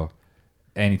world where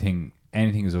anything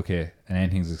is okay and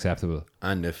anything's acceptable.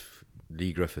 And if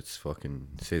Lee Griffiths fucking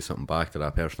says something back to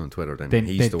that person on Twitter, then, Then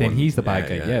he's the one. he's the bad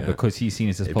guy, because he's seen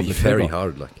as this It'd be public very figure.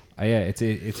 hard, like. Yeah, it's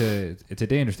a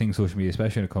dangerous thing, social media,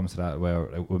 especially when it comes to that, where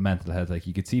with mental health, like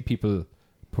you could see people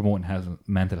promoting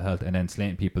mental health and then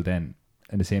slating people then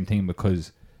in the same thing,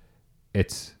 because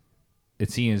it's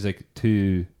seen as like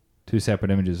two separate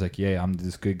images. Like, yeah, I'm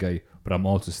this good guy, but I'm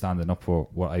also standing up for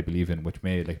what I believe in, which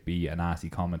may like be a nasty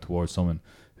comment towards someone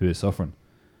who is suffering.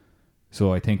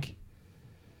 So I think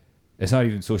it's not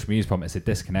even social media's problem; it's a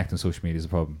disconnect in social media is a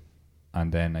problem,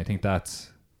 and then I think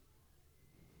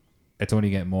it's only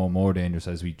getting more and more dangerous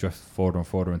as we drift further and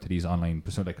further into these online.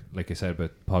 Like I said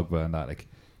about Pogba and that, like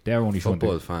they're only showing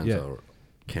Football the- fans yeah.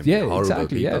 can be horrible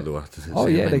exactly, people, yeah. though. At the Oh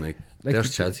same yeah, time, like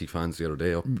there's Chelsea fans the other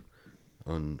day up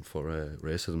on for a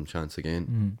racism chance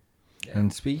again.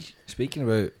 And speaking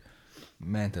about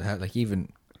mental health, like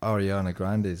even Ariana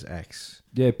Grande's ex,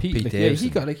 Yeah, Pete Pete like,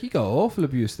 Davidson. he got awful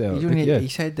abuse there. he, Like, yeah. he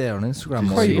said there on Instagram,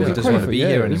 Cry- more, he he doesn't cried want to be here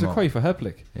There's a anymore. cry for help.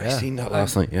 Like, I Yeah. seen that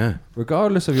last night. Yeah,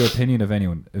 regardless of your opinion of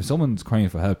anyone, if someone's crying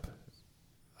for help,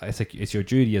 it's like it's your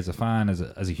duty as a fan, as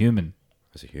a human,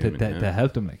 as a human, to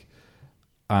help them. Like,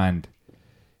 and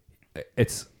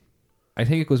it's, I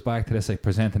think it goes back to this like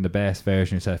presenting the best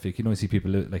version of yourself. Like, you don't see people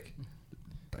like,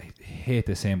 I hate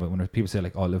this saying, but when people say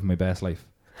like, "Oh, living my best life,"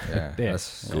 Yeah, yeah.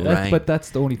 that's Right. But that's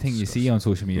the only thing you see on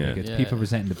social media. Yeah. Like, it's Yeah. people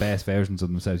presenting the best versions of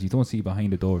themselves. You don't see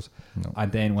behind the doors. No.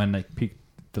 And then when like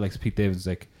the likes of Pete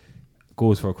Davidson like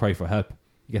goes for a cry for help,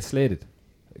 he gets slated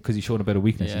because he showed a bit of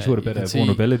weakness. Yeah, He showed a you bit can of see-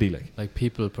 vulnerability. Like,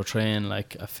 people portraying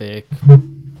like a fake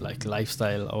like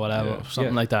lifestyle or whatever, Yeah.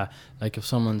 something Yeah. like that. Like if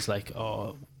someone's like,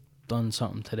 oh, done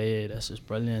something today, this is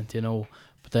brilliant, you know,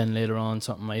 but then later on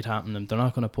something might happen to them, they're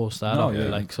not going to post that No, up. yeah.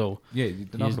 Like, so yeah,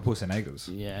 they're not going to post the negatives.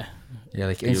 yeah, yeah,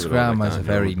 like People Instagram don't like has that, a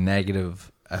very no.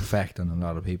 negative effect on a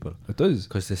lot of people It does.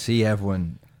 because they see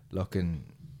everyone looking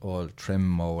all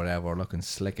trim or whatever, looking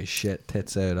slick as shit,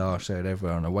 tits out, arse out,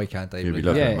 everywhere. And why can't I you'll be be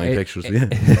looking like, at my it- pictures.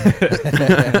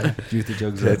 Juicy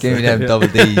jugs. give me them double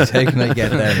D's? How can I get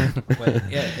them? Well,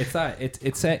 yeah, it's that.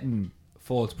 It's setting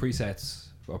false presets,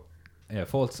 or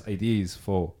false ideas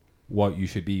for what you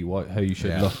should be, how you should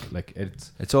Yeah. look. Like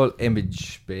it's. It's all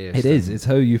image based. It is. It's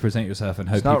how you present yourself and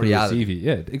how It's people not reality. receive you.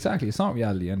 Yeah, exactly. It's not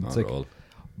reality, and Not it's at like, all.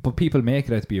 but people make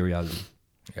it out to be a reality.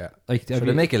 Yeah. Like, So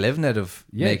they make a living out of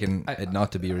Yeah, making it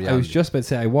not to be reality. I was just about to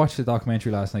say, I watched a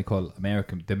documentary last night called the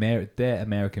American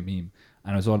Meme,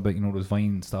 and it was all about, you know, those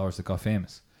Vine stars that got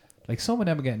famous. Like, some of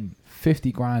them are getting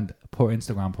 50 grand per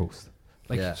Instagram post.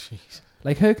 Like, Yeah.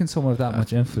 like how can someone have that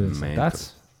much influence? Like,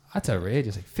 mental. that's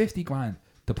outrageous. Like 50 grand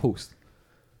to post.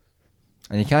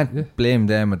 And you can't blame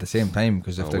them at the same time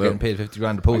because if they're getting paid 50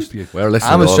 grand a post, We're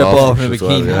listening I'm to a all strip off in a offers as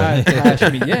well, bikini. yeah.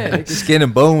 Cash me, yeah, like, Skin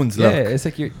and bones, yeah, look. it's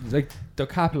like you're like they're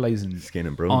capitalizing Skin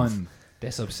and bones. on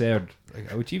this absurd.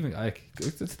 Like, which even like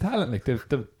it's talent. Like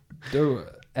they're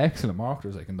excellent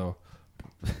marketers. Like, and they're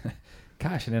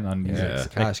cashing in on music. Yeah.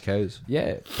 Like, Cash cows.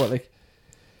 yeah, but like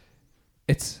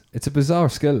it's a bizarre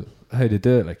skill how they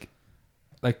do it.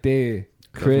 Like they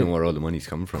I don't create. know where all the money's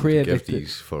coming from. create, to give like, the-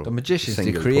 these for The magicians, they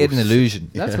single create an posts.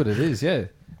 illusion. That's what it is, yeah.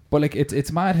 But like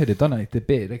it's mad how they done it. Like, the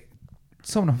bit like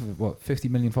some of them have what 50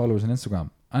 million followers on Instagram,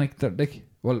 and like they're like,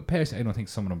 well, personally, I don't think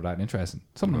some of them are that interesting.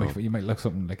 Some of them, like, you might look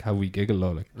something like how we giggle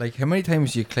though. Like Like, how many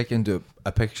times do you click into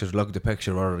a picture, look at the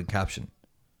picture rather than caption?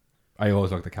 I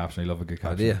always look at the caption. I love a good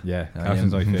caption. do you? Yeah, Oh,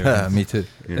 captions yeah. my favorite. Me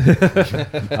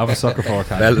too. I'm a sucker for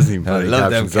captions. That doesn't even I put any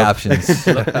love them captions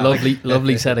up. captions.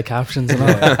 lovely set of captions and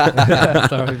all.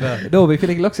 Sorry, bad. No, but if you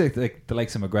like looks like the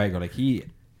likes of McGregor, like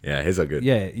Yeah, his are good.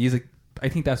 yeah, he's like, I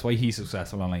think that's why he's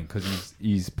successful online, because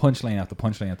he's punchline after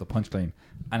punchline after punchline,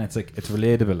 and it's like it's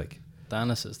relatable. Like,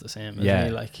 Dennis is the same, isn't yeah,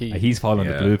 he? Like he's following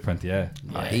Yeah. the blueprint. Yeah,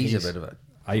 He's a bit of a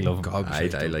I love him.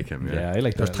 gobshite. I like him. Yeah, Yeah. I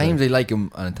like There's that. times I like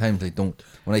him and times I don't.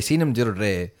 When I seen him the other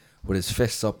day with his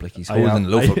fists up like he's I holding am- a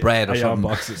loaf I- of bread or I am something,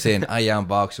 boxing. saying "I am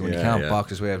boxing" when he Yeah, can't yeah.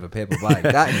 box his way out of a paper bag.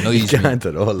 That He annoys me. can't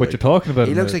at all. But like. you're talking about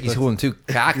He him, looks like he's holding two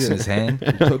cocks in his hand.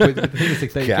 But the thing is,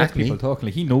 like, they Jack get people me. talking.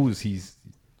 Like, he knows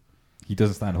he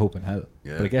doesn't stand hope in hell,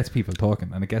 Yeah. but it gets people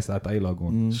talking, and it gets that dialogue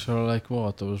going. Sure, like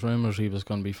what? There was rumours he was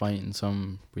going to be fighting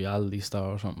some reality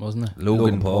star or something, wasn't it?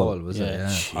 Logan Paul was it? Yeah.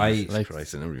 Yeah. Jesus like-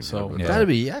 Christ, I never even so- heard about Yeah.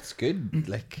 that. That's good.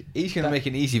 Like, he's gonna make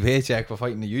an easy paycheck for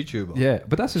fighting a YouTuber. Yeah,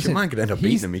 but that's what Your man could end up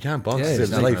beating him. He can't box. Yeah, It's He's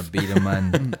his not gonna life. beat him,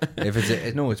 man. If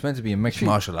it's meant to be a mixed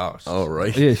martial arts. Oh,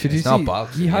 right. Yeah, should you It's not see?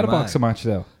 boxing, He had a man. boxing match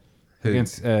there Who?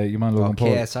 against your man Logan Paul.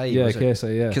 KSI, Yeah, was it?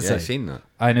 KSI. Yeah, Kiss- Yeah, I've seen that.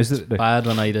 and is it? Bad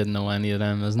when I didn't know any of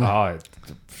them, isn't it? Oh,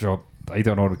 sure. I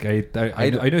don't know the guy. I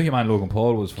knew your man Logan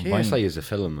Paul was from KSI Vine. is a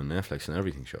film on Netflix and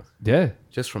everything, sure. Yeah,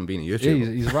 Just from being a yeah,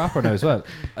 YouTuber. he's a rapper now as well.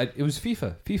 It was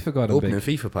FIFA. FIFA got him Opening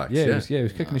big. FIFA packs. Yeah, Yeah, he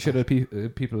was kicking the shit out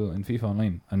of people in FIFA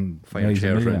online, and now Fire he's a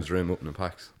chairs around millionaire. his room, opening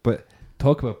packs. But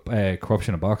talk about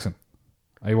corruption in boxing.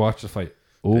 I watched the fight.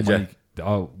 Oh Did my!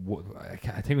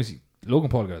 I think it was Logan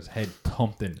Paul got his head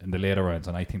thumped in the later rounds,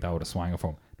 and I think that would have swung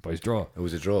from. But his draw. It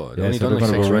was a draw. They Yeah, only so done they're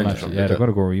like going to 6 go rounds or rematch. something. Yeah, like they're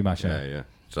that. going to go rematch. Yeah, Yeah, yeah.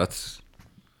 So that's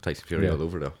Tyson Fury Yeah. all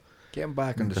over though. Getting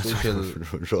back on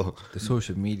the Draw.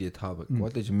 social media topic,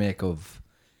 what did you make of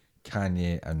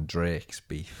Kanye and Drake's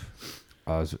beef?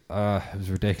 it was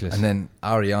ridiculous. And then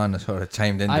Ariana sort of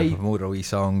chimed in I- to promote a wee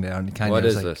song there, and Kanye What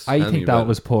was is like, this? I Tell me think that about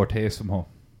was poor taste from him,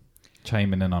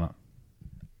 chiming in on it.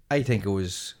 I think it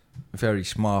was very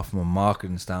smart from a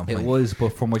marketing standpoint. It was,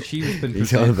 but from what she was been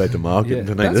He's all about the marketing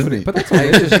tonight, that's isn't what he? But that's what I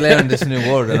it is. just learned this new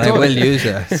word, and It's I all- will use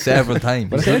it several times.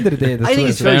 But at the end of the day, that's I think what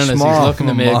it's it very Fairness, he's smart looking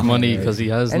to from a make marketing- money because he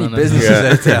has Any none.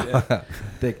 businesses Yeah. out there,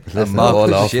 Like, and Listen, mark all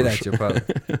the offers. shit at you, pal.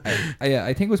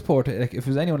 I think it was poor. Like, if it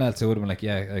was anyone else, it would have been like,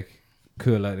 yeah, like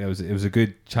cool. Like, it was a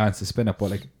good chance to spin it.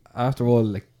 But like after all,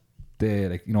 like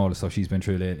all the stuff she's been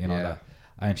through lately and all Yeah. that,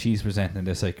 and she's presenting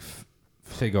this like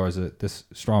figure as this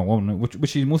strong woman, which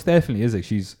she most definitely is. Like,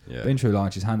 she's Yeah. been through a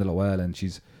lot, she's handled it well, and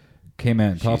she's came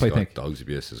out on top. She's I got think. dogs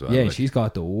abuse as well. Yeah, like. she's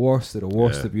got the worst of the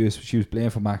worst Yeah. abuse. She was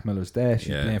blamed for Mac Miller's death. She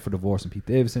was Yeah. blamed for divorcing Pete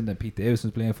Davidson. Then Pete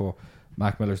Davidson's blamed for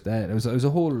Mac Miller's death. It was a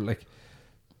whole like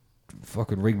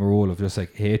fucking rigmarole of just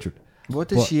like hatred. What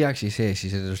did But- she actually say? She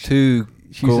said there's two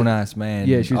She's grown ass men.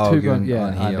 Yeah, she was too arguing grown. Yeah,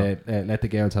 on here. and let the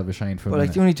girls have a shine for a But like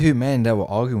minute. the only two men that were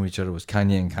arguing with each other was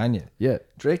Kanye and Kanye. Yeah,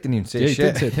 Drake didn't even say Yeah, he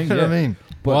shit. did say a thing, You know what I yeah. mean?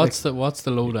 but What's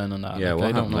the lowdown on that? Yeah, Like, what I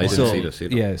don't happened? know. I what- didn't so, see this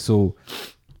either. yeah, so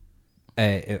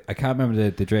I can't remember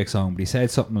the Drake song, but he said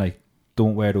something like,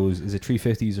 "Don't wear those. Is it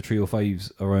 350s or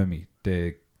 305s around me?"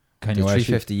 The Kanye The West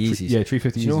 350 Yeezys. Yeah,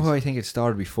 350 Do you know Yeezys. how I think it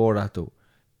started before that though?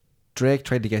 Drake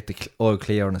tried to get the all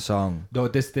clear on a song, No,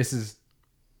 this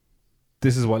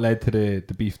is what led to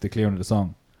the beef, the clearing of the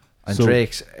song. and So-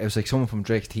 it was like someone from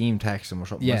Drake's team texted him or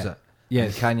something. Yeah. Was it? Yeah.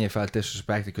 And Kanye felt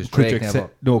disrespected because 'Cause Drake never.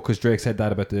 because Drake said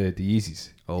that about the Yeezys.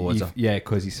 Oh, was it? Yeah,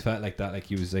 because he felt like that, like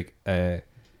he was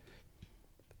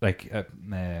like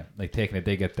taking a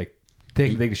dig at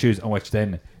the shoes, on which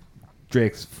then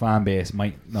Drake's fan base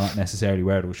might not necessarily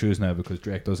wear those shoes now because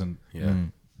Drake doesn't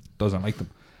like them,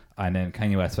 and then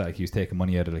Kanye West felt like he was taking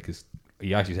money out of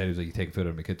he actually said he was like, "You taking food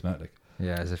out of my kids' mouth," like.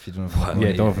 Yeah, as if you don't have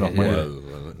Yeah, don't have enough money. Well,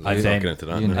 And let's then- not get into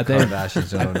that. You now. and And the then- Kardashians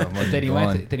don't have enough money. Then he Go went.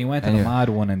 on. Then he went on Anyway. a mad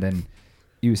one, and then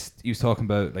he was talking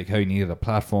about like how he needed a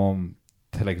platform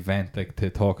to like vent, like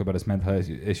to talk about his mental health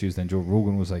issues. Then Joe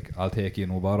Rogan was like, "I'll take you,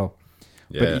 no bother."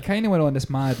 But Yeah. he kind of went on this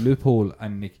mad loophole,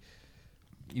 and like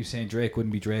you saying Drake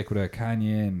wouldn't be Drake without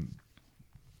Kanye,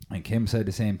 and Kim said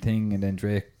the same thing, and then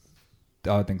Drake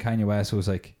then Kanye West was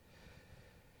like,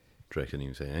 Drake didn't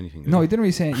even say anything. no, he didn't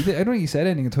really say. I don't think he said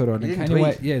anything on Twitter. And He then didn't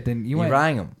Kanye tweet. West, then He went,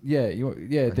 rang him. yeah,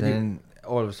 And then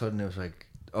all of a sudden it was like,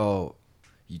 oh,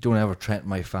 you don't ever threaten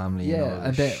my family. and all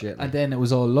and this then shit. and then it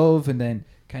was all love, and then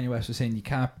Kanye West was saying you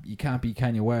can't be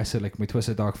Kanye West at like my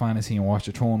Twisted Dark Fantasy and Watch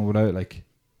the Throne without like.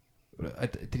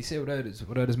 Did he say without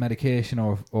his medication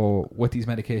or with these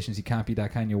medications he can't be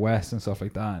that Kanye West and stuff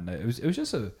like that? And it was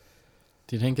just a.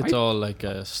 Do you think it's all like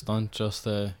a stunt just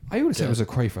to... I would say it was a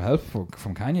cry for help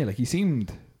from Kanye. Like he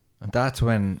seemed. And that's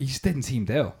when He just didn't seem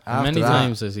there. How after many that,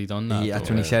 times has he done that? that's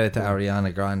though? when he said it to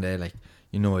Ariana Grande, like,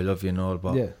 you know I love you and all,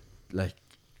 but Yeah. like,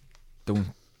 don't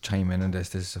chime in on this.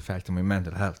 This is affecting my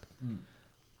mental health.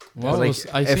 What Like, was,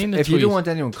 I if, seen the if you tweet. don't want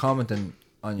anyone commenting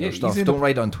on your Yeah, stuff, he's in don't a-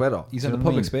 write it on Twitter. He's Do in you a know what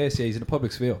I public mean? space. Yeah, he's in a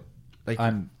public sphere. Like,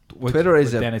 And Twitter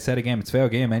is then I said again, it's fair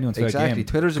game. Anyone's fair game. exactly.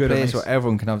 Twitter's a Good or place nice. where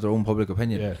everyone can have their own public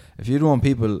opinion. Yeah. If you don't want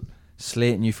people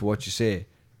slating you for what you say,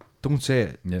 don't say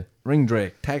it. Yeah. Ring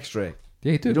Drake, text Drake.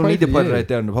 Yeah, he You don't need to put it right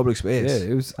there in the public space. Yeah,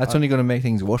 it was. That's only going to make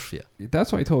things worse for you.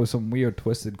 That's why I thought it was some weird,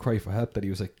 twisted cry for help that he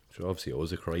was like. So obviously it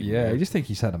was a cry. Yeah, I just think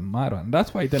he's had a mad one. And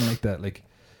that's why I didn't like that. Like,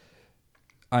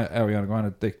 Ariana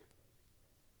Grande, like,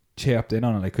 chirped in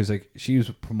on it, like, because like she was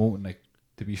promoting like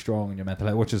to be strong in your mental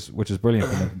health, which is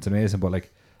brilliant. And it's amazing. But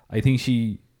like, I think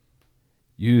she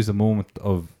used the moment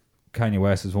of Kanye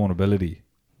West's vulnerability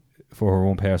for her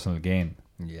own personal gain,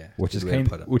 Yeah. which is good way to kind,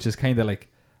 put it. which is kind of like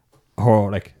her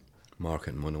like.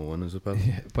 Marketing 101 is about.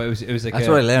 But it was like That's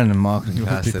what I learned in marketing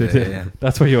class today. Yeah.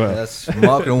 That's what you were. That's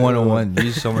marketing 101.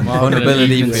 Use someone's Marketing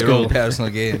vulnerability even for your own school.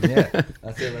 personal gain. Yeah,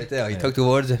 that's it right there. He took the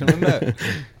words in him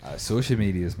now. Social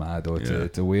media is mad though. Yeah.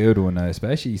 It's a weird one,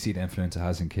 especially you see the influence it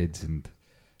has in kids, and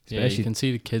Yeah, especially you can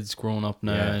see the kids growing up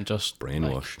now Yeah. and just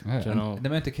Brainwashed. Like, yeah, you know, and the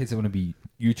amount of kids that want to be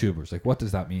YouTubers. Like, what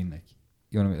does that mean? Like,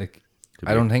 you know what I mean? Like,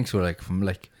 I don't think so. Like from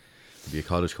like, Be a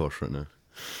college course right now.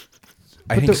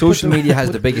 I think social media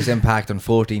has the biggest impact on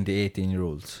 14 to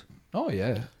 18-year-olds. oh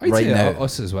yeah, I'd Right say now.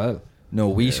 us as well. No,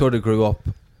 we sort of grew up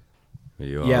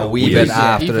You Yeah, are a wee weird. bit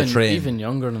after the train. even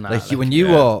younger than that. like when you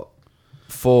were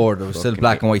 4, there was still Fucking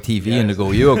black and white TV in the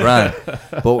go. You were grand,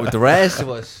 but with the rest of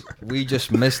us, we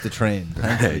just missed the train.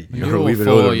 Hey, you you're a wee were bit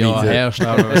older 4, than your me. too. hair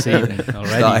started receding It's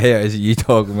already. not here. Is you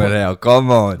talking about now?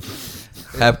 Come on,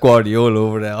 Pep Guardiola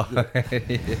over there.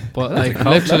 But That's like a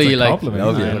literally, like compliment,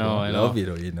 Love you, I know, I know. love you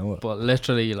though. You know it. But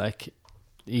literally, like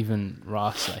even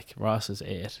Ross is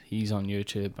 8. He's on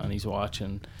YouTube and he's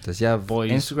watching. Does he have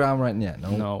Boys. Instagram right now?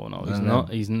 No, he's not.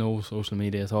 He's no social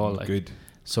media at all. Like, Good.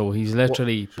 so he's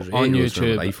literally There's on videos now with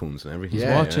YouTube. iPhones and everything. He's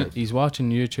Yeah, watching. He's watching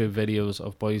YouTube videos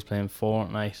of boys playing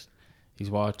Fortnite. He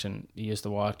used to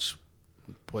watch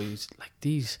boys like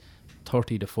these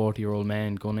 30 to 40-year-old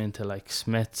men going into like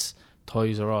Smith's,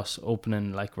 Toys R Us,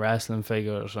 opening like wrestling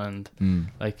figures, and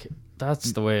like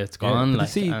that's the way it's gone. but Like,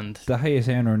 you see, and the highest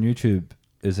earner on YouTube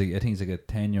is like I think it's like a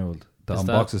 10-year-old that Is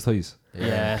that- unboxes toys.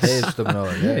 Yes. Pays them and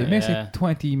all, Yeah, he makes Yeah. like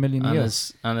 20 million a and year.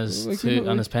 his and his Like, two, you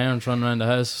know, and his parents run around the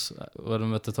house with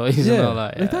him with the toys and all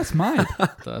that. Yeah. like that's mad.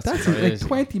 that's That's like crazy.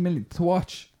 20 million to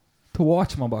watch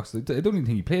him unbox. I don't even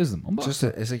think he plays them. Unbox. Just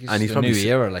it's like it's And he's a probably new s-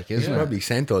 era, like He's isn't it? probably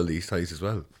sent all these toys as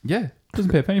well. Yeah,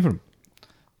 doesn't pay a penny for them.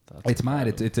 That's It's mad.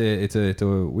 incredible. It's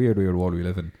a weird world we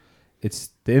live in.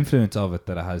 It's the influence of it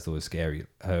that it has though is scary.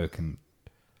 How it can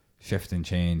shift and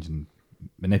change and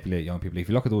manipulate young people. If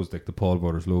you look at those like the Paul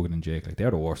brothers, Logan and Jake, like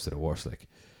they're the worst of the worst. Like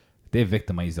they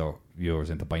victimize their viewers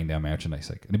into buying their merchandise.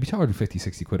 Like and they'd be charging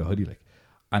 50-60 quid a hoodie. Like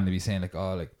and they'd be saying like,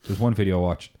 oh, like there's one video I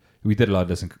watched. We did a lot of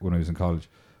this when I was in college,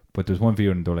 but there's one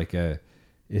video and they're like, they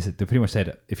pretty much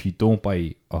said if you don't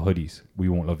buy our hoodies, we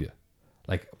won't love you.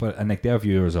 Like, but and like their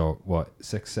viewers are what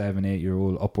 6, 7,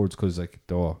 8-year-old upwards because like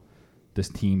they're this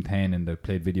team 10 and they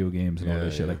played video games and all Yeah,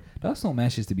 this shit. yeah. Like that's no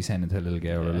message to be sending to a little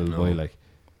girl or a little no. boy. Like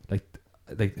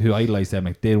who idolize them.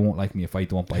 Like they won't like me if I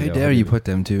don't buy. How their dare hoodie. you put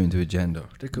them two into a gender?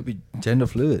 They could be gender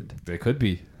fluid. They could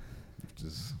be.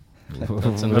 Just, That's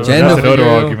another Gender another video.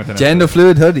 argument. innit? Gender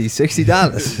fluid hoodie,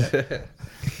 $60.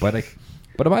 But like,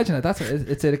 but imagine it.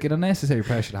 It's like an unnecessary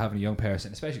pressure to have a young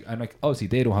person, especially and like obviously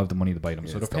they don't have the money to buy them.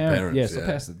 Yeah, So the it's their parents,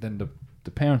 parents, yeah. then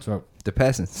the parents are The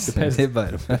peasants. The peasants. They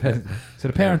buy them. so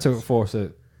the parents are forced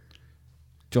to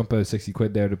jump out 60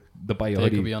 quid there to buy a They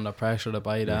hoodie. could be under pressure to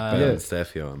buy that. Bell and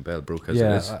Steph, yeah, and Bell broke as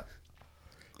yeah, it is.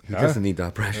 He doesn't need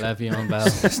that pressure. Le'Veon Bell.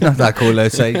 It's not that cold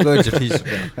outside. Go get your t-shirt.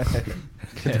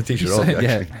 Get the t-shirt off, actually.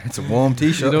 yeah, It's a warm You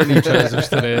t-shirt. don't need trousers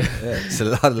today. It's a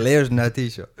lot of layers in that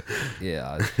t-shirt.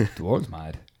 yeah. The world's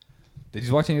mad. Did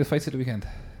you watch any of the fights at the weekend?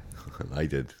 I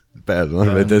did. Bell, what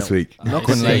about this week? Not I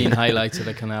gonna lie. seen highlights of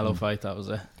the Canelo fight. That was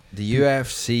it. The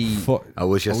UFC. Fuck. I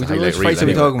was just a Which highlight fights are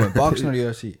we reel talking about? Boxing or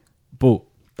UFC? Both.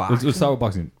 We'll start with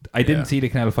boxing. I didn't Yeah. see the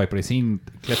Canelo fight, but I seen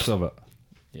clips of it.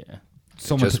 Yeah,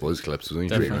 Someone Just was clips. It was only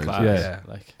 3 different rounds. class. Yeah.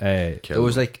 Like There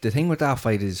was like, the thing with that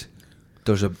fight is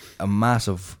there's a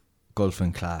massive gulf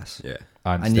in class. Yeah.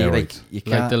 on And you steroids. you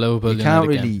can't, the Liverpool you can't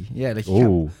United really, yeah, like, you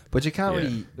Oh. can't, but you can't Yeah.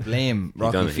 really blame He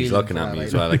Rocky done it. He's Fielding looking for at that, me like.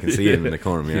 as well. I can see him in the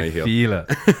corner of my eye here. Feel it.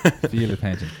 Feel the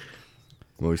tension.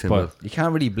 What were you saying, But- Bill? You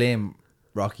can't really blame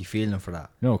Rocky Fielding for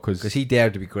that No, because because he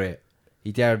dared to be great.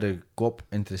 He dared to go up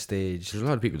into the stage. There's a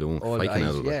lot of people that won't All fight the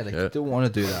eyes, Canelo. yeah, like you don't want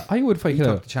to do that. I would fight He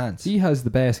Canelo. took the chance. He has the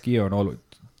best gear and all.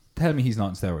 Tell me he's not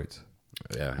on steroids.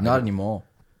 Yeah, Not anymore.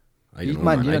 I He's, don't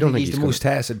know, man, you I don't don't think think he's the gonna- most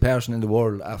tested person in the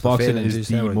world after Boxing failing to is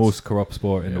do the steroids. most corrupt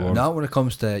sport in the world. Not when it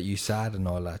comes to USAD and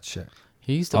all that shit.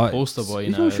 he's the poster boy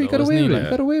He's now. sure he though, got isn't away he? with it. Like, He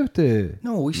got away with the.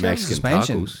 No, we said Mexican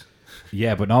suspension. tacos.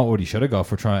 Yeah, but not what he should have got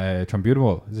for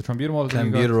Trombuterol. Is it Trombuterol?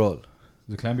 Clenbuterol.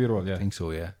 Is it Clenbuterol? Yeah. I think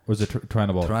so, yeah. Or is it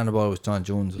Tranabol? Tyranobol was John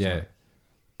Jones. Yeah.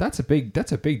 That's a big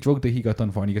drug that he got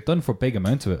done for, and he got done for big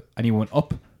amounts of it, and he went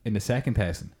up in the second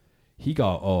testing. He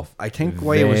got off. I think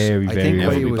why it was. I think Yeah,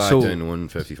 why we'll it be was back so. down to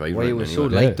 155 Why it right was so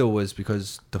anyway. Yeah. light though was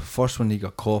because the first one he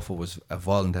got caught for was a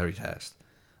voluntary test.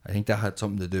 I think that had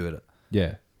something to do with it.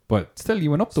 Yeah, but still, he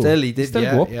went up though. Still, he did, Still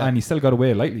yeah, go up, yeah. and he still got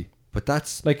away lightly. But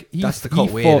that's Like that's the cut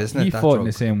he weight, fought, isn't it? He that fought in drug?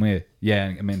 the same way. Yeah,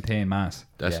 and maintain mass.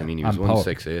 That's, Yeah. I mean, he was And power.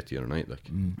 168 the other night, like,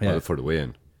 Yeah. well, for the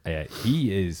weigh-in. Yeah,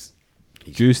 he is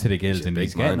juiced to the gills, he's a and big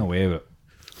he's getting man. away with it.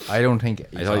 I don't think.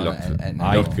 I thought he looked-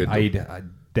 I looked good, though. I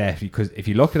definitely, because if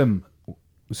you look at him,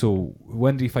 so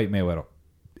when did he fight Mayweather?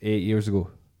 8 years ago.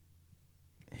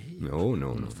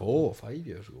 No. 4 or 5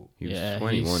 years ago. He was yeah,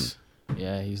 21.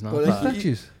 he's not But bad. like,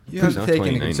 Jeez. You have He's to not take into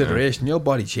 29 now. consideration your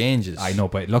body changes. I know,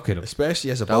 but look at him.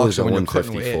 especially as a That was boxer at when you're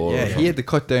cutting weight. 154 or Yeah, he something. had to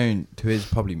cut down to his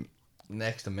probably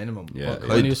next to minimum. Yeah, But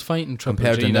yeah. When he was fighting Triple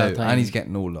compared G to now, that time, and he's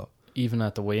getting older. even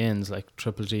at the weigh-ins, like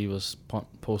Triple G was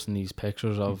posting these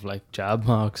pictures of like jab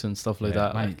marks and stuff like Yeah,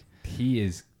 that. man, Like, he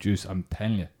is juiced. I'm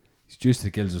telling you, he's juiced to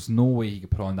the gills. There's no way he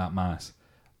could put on that mass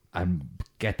and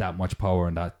get that much power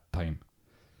in that time.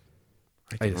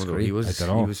 I disagree. He was I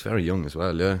don't know. he was very young as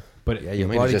well, yeah. But Yeah, He your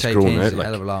might have body just type grown changes out, a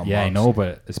hell of a lot. in yeah, I boxing. know.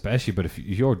 But especially, but if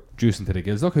you're juicing to the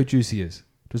gills, look how juicy he is.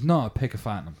 There's not a pick of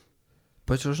fat in him.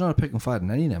 But there's not a pick and fight in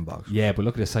any of them boxers. Yeah, but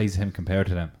look at the size of him compared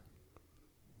to them.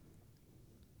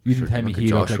 You Sure, didn't tell me look at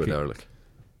he looked Joshua like there, like.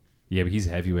 yeah, but he's a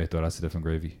heavyweight though. That's a different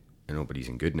gravy. I know, but he's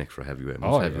in good nick for heavyweight. Oh,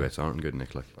 Most yeah. heavyweights aren't in good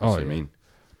nick, like. Oh, That's what I yeah. mean.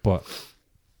 But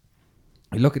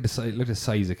look at the size. Look at the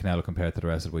size of Canelo compared to the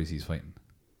rest of the boys he's fighting,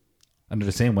 and they're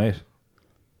the same weight.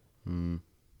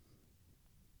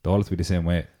 They all have to be the same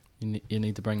weight. you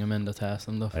need to bring him in to test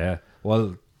and stuff. Yeah.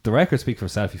 Well, the record speaks for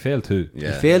itself. He failed too.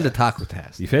 Yeah. He failed the tackle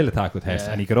test. He failed the tackle test,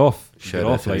 Yeah. and he got off. Shout got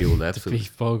out off to like the old The episode.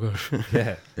 beef burger.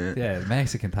 yeah,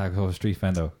 Mexican tackle off a street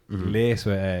fender, lace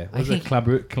with what is think- it?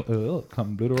 Clambuterol.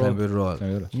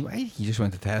 Clenbuterol. I think he just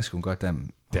went to Tesco and got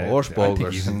them Yeah, horse I think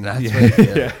burgers, he's- and that's yeah. what he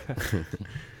failed.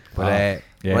 But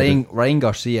yeah, Ryan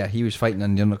Garcia, he was fighting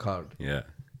on the undercard. Yeah.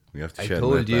 We have to I shed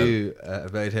told light you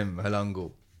about him how long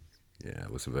ago? back. Yeah,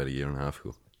 it was about a year and a half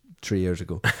ago. 3 years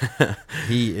ago.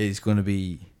 He is going to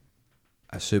be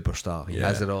a superstar. He Yeah.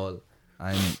 has it all.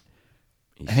 And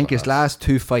He's I think his fast. last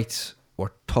 2 fights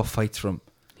were tough fights for him.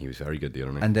 He was very good the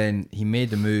other night. And then he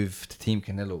made the move to Team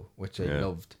Canelo, which I Yeah.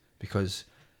 loved because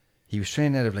he was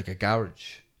training out of like a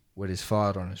garage with his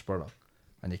father and his brother.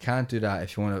 And you can't do that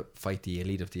if you want to fight the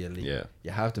elite of the elite. Yeah.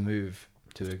 You have to move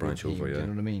to a good branch team. over, Do yeah. you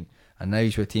know what I mean? And now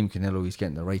he's with Team Canelo. He's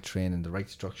getting the right training, the right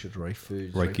structure, the right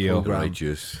food, Right right gear, program, right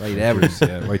juice. right everything.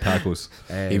 yeah, right tackles.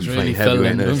 He was He's fighting really heavyweight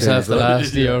filling now, himself too, the as well.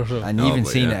 last year or so. And Oh, even but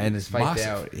seen yeah. it in his fight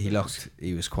Massive. there,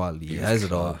 he was quality. He He has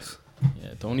was it all. class.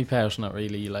 Yeah, the only person that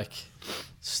really like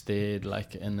stayed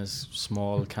like in his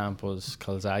small camp was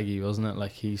Calzaghe, wasn't it?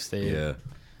 Like he stayed. Yeah,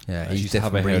 Yeah, I he's used to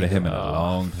have a different heard of breed. him in a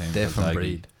long time. Different Like,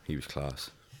 breed. he was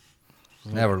class.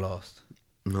 Never lost.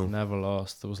 No. Never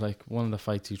lost. There was like one of the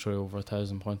fights he threw over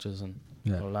 1,000 punches and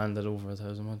Yeah. or landed over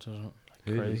 1,000 punches. Like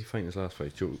Who did he crazy. fight in his last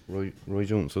fight? Roy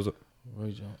Jones, was it?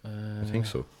 Right, I think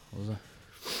so. Was it?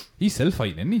 He's still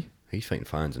fighting, isn't he? He's fighting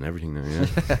fans and everything now,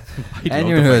 yeah.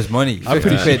 Anyone who has money, I'm 50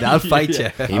 pretty quid, I'll fight you.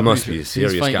 He must be a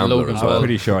serious fighting gambler Logan as I'm well.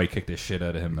 pretty sure I kicked the shit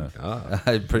out of him now. Ah,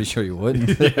 I'm pretty sure you would. He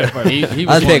was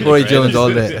I'll take one Roy of the Jones greatest. all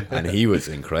day. and he was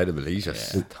incredible. He's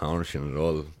just tarnishing it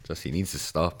all. Just he needs to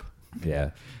stop. Yeah.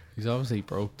 He's obviously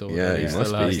broke though. Yeah, but he still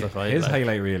must has be. to fight, His like.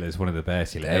 highlight reel is one of the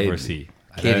best you'll Dead. ever see.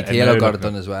 Katie And Taylor now got look it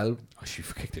done at- as well. Oh, she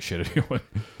kicked the shit out of you.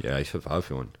 Yeah, I should have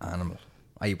one. Animal.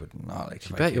 I would not like to She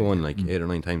fight bet you Katie. won like 8 or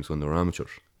 9 times when they were amateurs.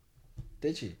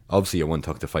 Did she? Obviously, your one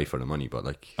took the fight for the money, but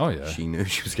like, Oh, yeah. she knew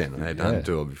she was getting her head Yeah. handed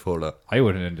to her before that. I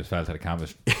would have just fell to the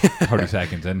canvas 30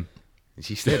 seconds in. And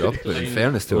she stayed up. But in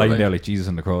fairness to her, lying like, there like Jesus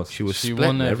on the cross. she was She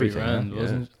splitting won every everything. round,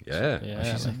 wasn't it? Yeah.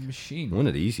 Yeah, She's like, a machine. Won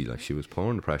it easy. Like, she was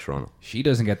pouring the pressure on her. She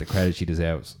doesn't get the credit she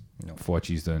deserves for what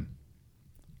she's done.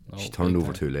 no, She turned big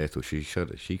over time. too late, though.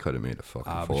 She could have made a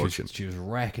fucking But fortune. she was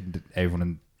wrecking everyone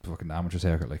in fucking amateur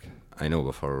circuit. Like, I know,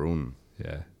 but for her own.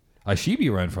 yeah. She'd be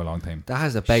around for a long time. That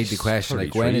has to beg the She's question,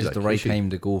 like, when 33, is like, the right is she? time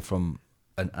to go from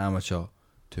an amateur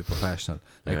to professional?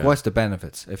 Like, Yeah. what's the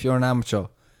benefits? If you're an amateur,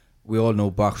 we all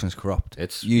know boxing's corrupt.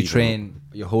 It's you even- train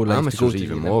your whole life to go Amateurs to the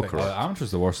even more Olympics. corrupt.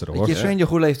 Amateur's the worst of the Like, worst. you train your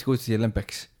whole life to go to the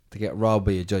Olympics to get robbed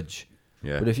by a judge.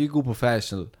 Yeah. But if you go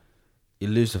professional, you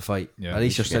lose the fight. Yeah. At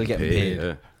least you're still getting paid.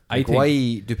 Yeah. I Like, think-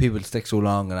 why do people stick so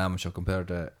long in amateur compared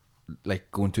to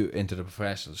like going into the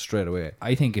professional straight away?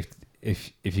 I think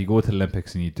if you go to the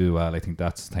Olympics and you do well, I think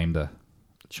that's time to.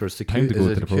 Sure, it's the, Time to go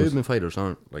to the the pros. Cuban fighters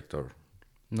aren't like they're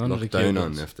None of the looked down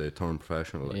on Cubans. if they turn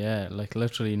professional. Like. Yeah, like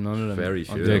literally none of them. Very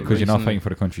few. until Yeah, because you're not recently. fighting for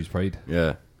the country's pride.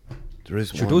 Yeah. There is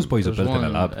Sure, one. those boys are There's built in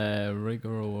a one, lab.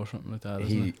 Rigoro or something like that.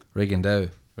 He Riggin Dow.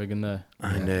 Rigging there.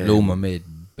 and Loma made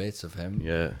bits of him.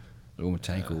 Yeah.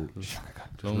 Lomachenko. There's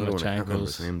another one, I can't remember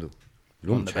his Lomachenko's name though.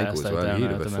 one of the Lomachenko best as out well. there He now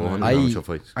had at about the 400 minute. amateur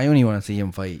fights. I only want to see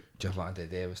him fight Javante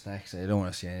Davis next. I don't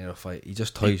want to see any other fight. He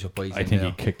just ties up boys I in think there.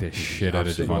 he kicked the shit out of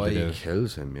Absolutely Javante Davis.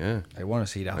 kills him. Yeah. I want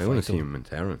to see that I fight. want to see though. him in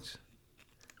Terrence.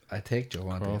 I take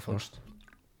Javante Crawford. first.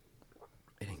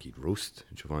 I think he'd roast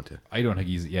Javante. I don't think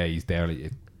he's there.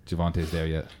 Like, Javante's there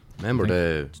yet. Remember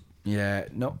the Yeah,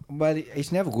 no, but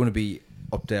he's never going to be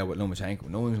up there with Lomachenko.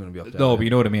 No one's going to be up there. No, with but you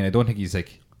him. know what I mean. I don't think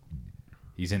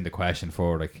he's in the question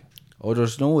for like. Oh,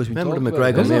 there's no. It's been remember the talked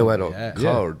about McGregor it, isn't it? Mayweather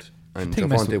Yeah. card and I think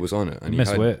messed Javante with- was on it and He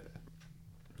missed weight.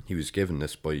 he was given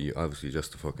this by obviously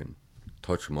just to fucking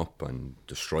touch him up and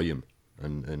destroy him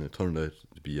and it turned out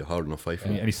to be a hard enough fight for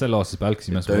And him. he still lost his belt because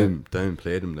he missed weight.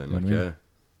 Downplayed him then, You know like, what I mean?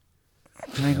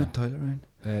 yeah. Can I go to the toilet,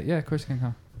 Ryan? Yeah, of course you can.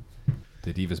 Come.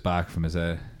 The Diva's back from his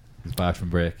bathroom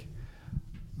break.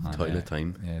 And, Toilet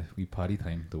time. Yeah, we potty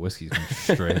time. The whiskey's going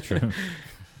straight through him.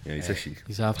 Yeah, he's actually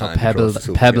He's after panning across the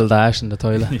sofa, pebble yeah. dash in the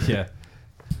toilet. Yeah.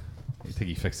 I think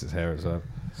he fixed his hair as well.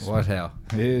 What hell?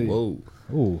 Yeah. Whoa.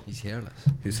 Oh. He's hairless.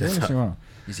 Who Yeah, says what's that? wrong?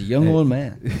 He's a young old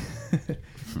man.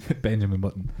 Benjamin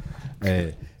Button.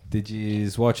 Did you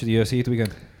watch the UFC at the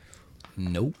weekend?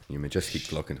 Nope. You may just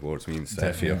keep looking towards me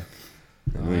instead of Yeah. you.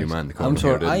 I know your man to come I'm here,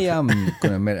 sorry. didn't I you? am going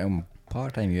to admit I'm a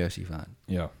part-time UFC fan.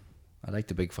 Yeah. I like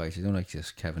the big fights. I don't like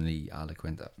just Kevin Lee, Alec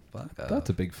Quinta. Fuck off. That's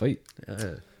a big fight. Yeah.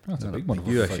 That's a Not big a one.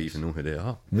 You actually even know who they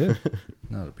are. Yeah.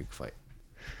 Not a big fight.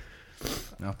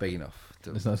 Not big enough.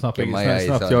 to It's not get big. my It's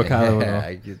not eyes your on it. caliber. Yeah, no.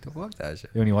 I get the fuck that shit.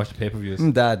 You only watch the pay-per-views.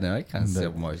 I'm dad now. I can't Mm, sit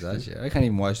that- and watch that shit. I can't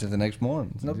even watch it the next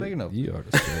morning. It's not big enough. You are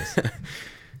disgrace.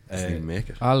 Doesn't even make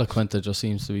it. Ala Quinta just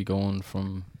seems to be going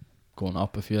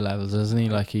up a few levels, isn't he?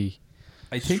 Like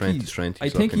I think Strength to he's. strength I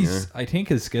he's think looking, he's. I think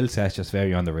his skill set's just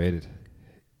very underrated.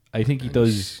 I think he And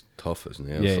does. he's tough, isn't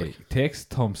he? Yeah, It's he takes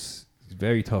thumps. He's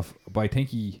very tough, but I think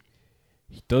he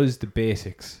does the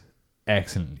basics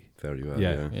excellently. very well.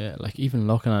 Yeah. Yeah. yeah, like even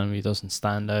looking at him, he doesn't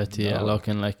stand out to you. No.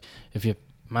 Looking like if you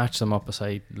match him up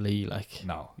beside Lee, like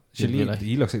No, Should be like-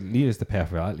 he looks like Lee is the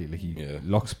perfect athlete. Like he Yeah.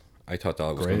 looks. I thought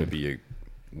that was Great. going to be a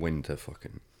win to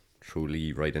fucking throw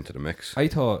Lee right into the mix. I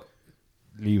thought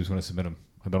Lee was going to submit him.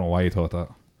 I don't know why he thought that.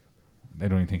 I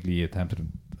don't even think Lee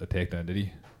attempted a takedown, did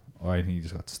he? Or I think he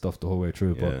just got stuffed the whole way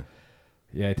through. yeah. But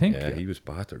yeah, I think. Yeah, he was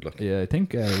battered. Look. I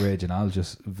think Ray Janal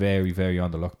just very, very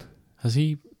underlooked.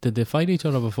 did they fight each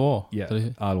other before? Yeah,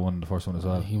 Did Al won the first one as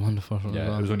well. he won the first one. as Yeah,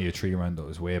 well. it was only a 3 round though. It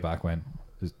was way back when.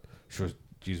 It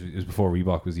was before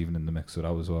Reebok was even in the mix. So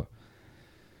that was what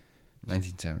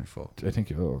 1974.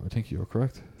 I think you're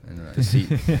correct. The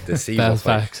Seaver Bell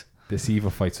fight. facts. The Seaver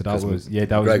fight. So that 'Cause was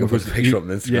McGregor put the picture up on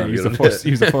Instagram Yeah, he was the the other first. day.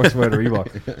 He was the first fighter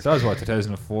Reebok. So that was what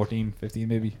 2014, 15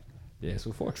 maybe. Yeah,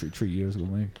 so 3 years ago,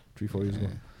 maybe 3-4 years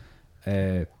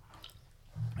ago.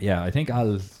 Yeah, I think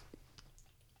Al's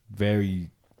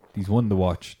he's one to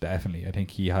watch, definitely. I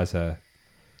think he has a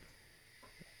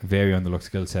very underlooked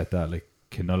skill set that like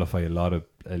can nullify a lot of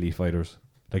elite fighters.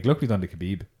 Like look, we've done to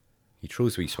Khabib. He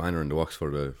throws wee spanner in the works for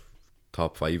the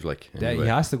top 5. Like Yeah, anyway. he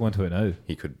has to go into it now.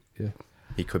 He could. Yeah.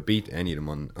 He could beat any of them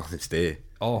on his day.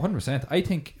 Oh, 100%. I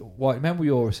think remember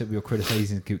we always said we were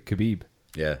criticizing Khabib.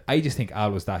 Yeah. I just think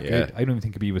Al was that Yeah. good. I don't even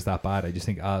think Khabib was that bad. I just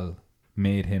think Al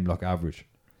made him look average.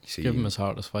 See, Give him his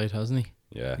hardest fight, hasn't he?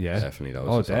 yeah, Yeah, definitely. That was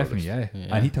oh, his definitely, hardest. yeah.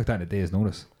 Yeah. And he took that in a day's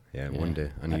notice. Yeah, one day,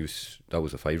 and that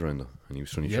was a 5 rounder, and he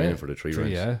was only Yeah, training for the 3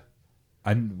 rounds. Yeah,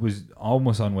 and was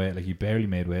almost on weight. Like he barely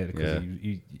made weight because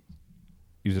Yeah.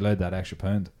 he was allowed that extra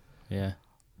pound. Yeah.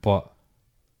 But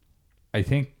I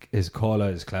think his call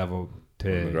out is clever to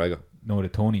McGregor. No, to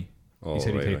Tony. Oh, He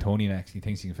said he right, played right. Tony next. He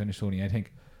thinks he can finish Tony. I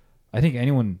think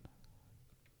anyone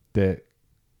that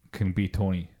can beat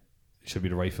Tony should be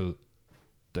the rightful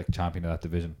champion of that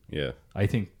division. Yeah. I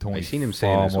think Tony's I've seen him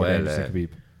saying as more well, dangerous than Khabib.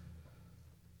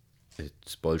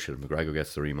 It's bullshit. If McGregor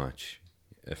gets the rematch.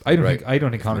 If I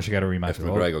don't think Conor should get a rematch If at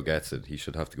all. McGregor gets it, he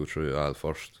should have to go through Al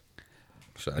first.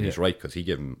 So, and he's right, because he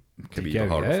gave him Khabib Yeah, a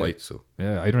harder yeah. fight. So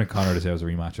Yeah, I don't think Conor deserves a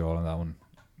rematch at all on that one.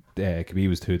 Khabib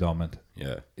was too dominant.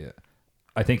 yeah.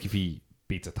 I think if he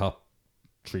beats a top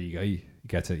 3 guy, he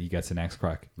gets the next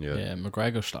crack. Yeah,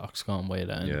 McGregor stock's gone way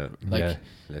down. Yeah. Like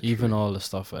Yeah. even all the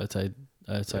stuff outside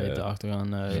the octagon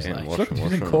now is Yeah, like, watch Look, him, he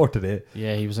was watch in him. court today.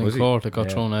 yeah, he was in Was he? court. It got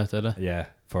Yeah. thrown out, did it? Yeah,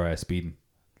 for speeding.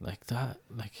 Like that.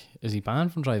 Like, is he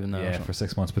banned from driving now? or Yeah, something? for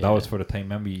 6 months. But Yeah. that was for the time.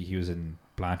 Remember, he was in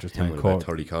Blanchardstown Him with about court.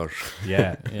 30 cars.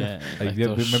 Yeah. Yeah, Like, like yeah,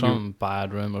 there's remember- some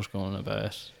bad rumours going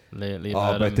about lately Oh,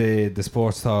 about but him. the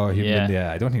sports star,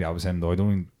 Yeah. I don't think that was him though.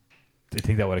 I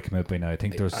think that would have come out by now. I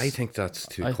think there's. I think that's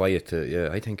too I- quiet to. Yeah,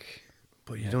 I think.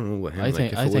 But you don't know what him. I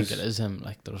think like, if it was, is him.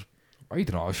 Like there's I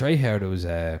don't know. Sure, I heard it was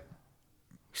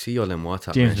See all them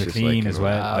WhatsApp James messages, McLean like, as you know.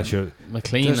 well. I should.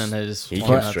 McLean Just- and his He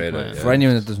format came straight plan. out, For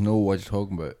anyone that doesn't know what you're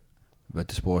talking about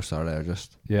the sports star there,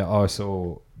 just Yeah.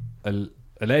 Also,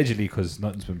 allegedly, because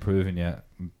nothing's been proven yet.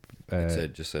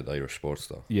 It just said Irish sports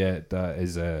star. Yeah, that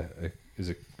is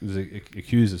was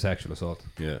accused of sexual assault.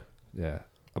 Yeah. Yeah,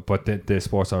 but the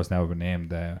sports star has now been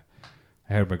named. I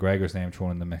heard McGregor's name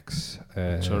thrown in the mix.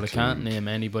 So they can't name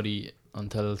anybody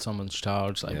until someone's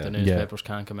charged. Like Yeah. the newspapers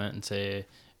can't come out and say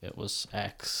it was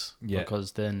X, Yeah.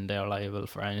 because then they're liable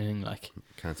for anything. Like,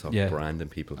 Can't stop Yeah. branding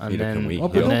people. and Neither can then we. Oh,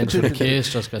 but and look, then but so the the-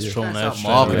 case just gets thrown out. not straight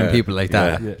marketing away. people like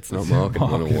that. Yeah, it's not marketing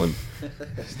 101.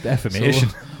 It's defamation.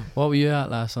 So, what were you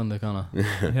at last Sunday, Connor?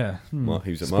 Yeah,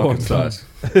 He was a Sports marketing class.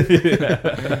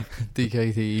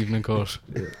 DKT evening course.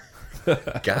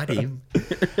 Got him.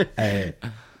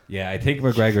 Yeah, I think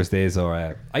McGregor's days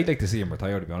are. I'd like to see him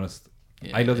retire. To be honest,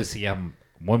 Yeah. I'd love to see him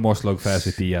one more slugfest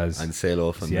with Diaz. And sail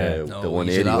off on Yeah. the No,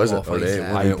 180, he's a was lot it? more Or the fights.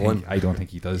 181? I don't think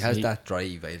he does. He has He- that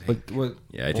drive, I think. But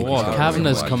Yeah, I think Well, he's got Cavan it.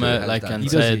 has come out Has like that. and he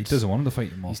said doesn't want him to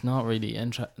fight anymore. he's not really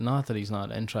not that he's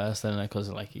not interested in it because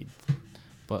like he,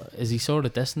 but is he sort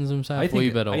of distanced himself I a wee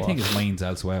think. bit or I what? think his mind's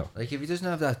elsewhere. Like, if he doesn't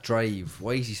have that drive,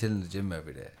 why is he still in the gym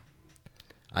every day?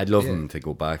 I'd love Yeah. him to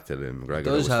go back to the McGregor that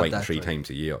does was have fighting that 3 drive. times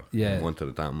a year. Yeah. He wanted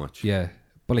it that much. Yeah,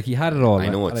 but like he had it all. I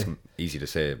know like, it's easy to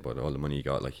say, but all the money you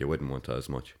got, like, you wouldn't want it as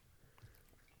much.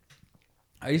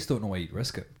 I just don't know why he'd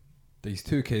risk it. These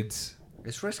 2 kids.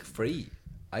 It's risk free,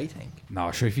 I think.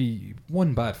 No, sure. If he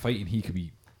one bad fight and he could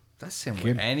be. That's the same with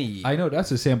Again, any I know that's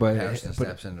the same, but person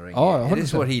steps in the ring. Oh, Yeah, this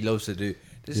is 100%. what he loves to do.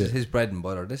 This is Yeah. his bread and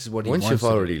butter. This is what he Once wants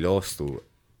you've to already lost, though,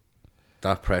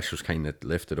 that pressure's kind of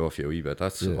lifted off you a wee bit.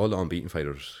 That's Yeah. all the unbeaten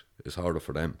fighters. It's harder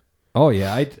for them. Oh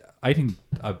yeah, I think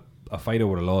a fighter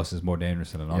with a loss is more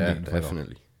dangerous than an Yeah, unbeaten fighter.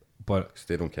 definitely. But 'Cause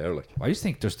they don't care, like. I just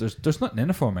think there's nothing in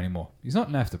it for him anymore. He's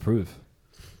nothing left to prove.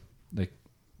 Like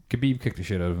Khabib kicked the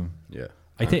shit out of him. Yeah.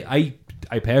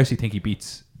 I personally think he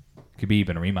beats Khabib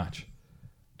in a rematch.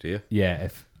 Do you? Yeah,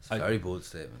 if It's a very bold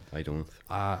statement. I don't. If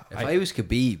I was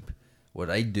Khabib, what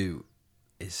I'd do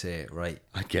is say, right,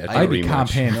 I'd get a I'd be rematch.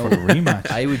 campaigning for a rematch.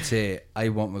 I would say I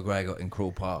want McGregor in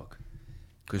Croke Park.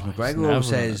 Because McGregor never always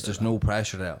gonna says do there's no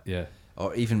pressure there. Yeah.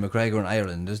 Or even McGregor in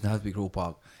Ireland, it doesn't have to be Croke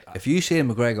Park. If you say to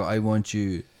McGregor, I want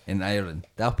you in Ireland,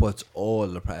 that puts all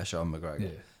the pressure on McGregor. Yeah.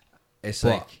 It's But-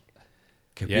 like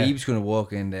Khabib's going to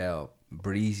walk in there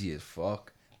breezy as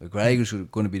fuck. McGregor's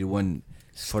going to be the one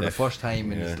for the Stiff. first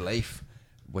time in his Yeah. life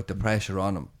with the pressure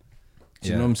on him. Do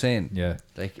you Yeah. know what I'm saying? Yeah.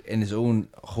 Like in his own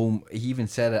home, he even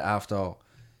said it after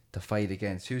the fight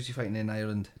against who's he fighting in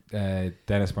Ireland?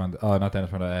 Dennis Brandau. Oh, not Dennis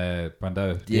Brandau.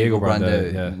 Brandau. Diego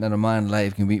Brandao. Yeah. Not a man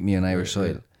alive can beat me on Irish Yeah,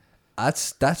 soil.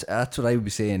 That's what I would be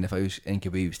saying if I was in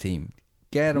Khabib's team.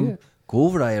 Get him, Yeah. go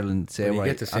over to Ireland, say Well, you right.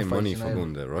 get the I'll same fight money in for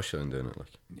Ireland. going to Russia and doing it, like.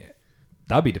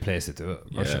 That'd be the place to do it.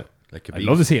 Yeah. Russia. Like I'd Khabib.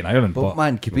 love to see it in Ireland, But but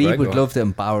man, Khabib would McGregor. love to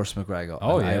embarrass McGregor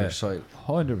oh on yeah, Irish soil.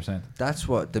 100%. That's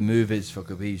what the move is for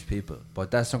Khabib's people. But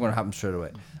that's not going to happen straight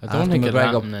away. I don't think it'll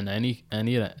happen in any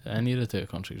of the 2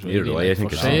 countries. Neither Really. do I. Like, I think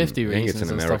for it's safety I think reasons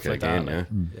it's in and America stuff like again. that. Yeah.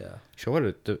 Like, Yeah. Sure,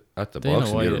 at the Dana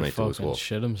boxing the White other would night there was fucking what?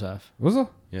 shit himself. Was it?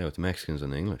 Yeah, with the Mexicans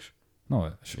and the English.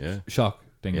 No, Yeah. shock.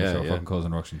 The English Yeah, are yeah. fucking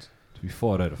causing ructions. To be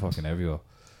fought out of fucking everywhere.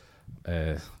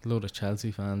 Load of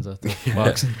Chelsea fans at the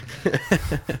boxing.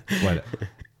 Well,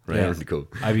 Round to go.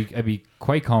 I'd be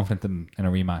quite confident in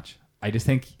a rematch. I just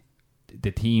think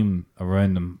the team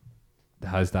around them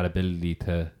has that ability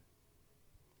to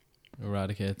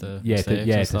Eradicate the yeah mistakes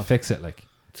to and stuff. fix it. Like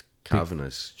Cavan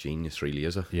is genius, really,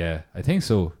 is it? yeah, I think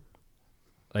so.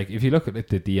 Like if you look at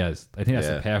the Diaz, I think that's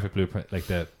the Yeah. perfect blueprint. Like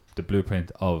the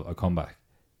blueprint of a comeback.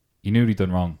 He knew what he'd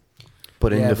done wrong.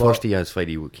 But in Yeah, the but- first Diaz fight,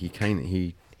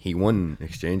 he he won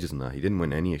exchanges and that. He didn't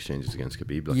win any exchanges against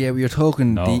Khabib. Like, Yeah, when you're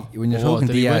talking No. when you're Oh, talking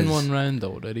did he Diaz, win one round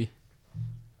though? Did he?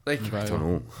 like I don't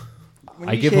know. when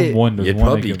I you give say- him one. There's You'd one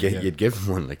I probably give him, yeah. you'd give him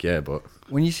one, like, yeah, but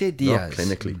when you say not Diaz,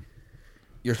 clinically.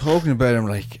 you're talking about him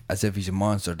like as if he's a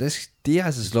monster. This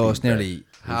Diaz has lost been nearly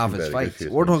half been his very good fights. for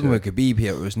his We're talking fights, about Khabib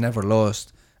here, who's never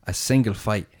lost a single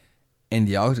fight in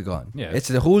the octagon. Yeah. It's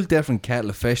a whole different kettle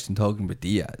of fish than talking about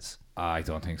Diaz. I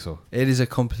don't think so. It is a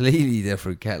completely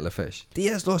different kettle of fish.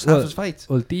 Diaz lost Well- half his fights.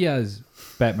 Well, Diaz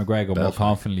bet McGregor more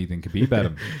confidently than Khabib bet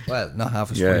him. Well, not half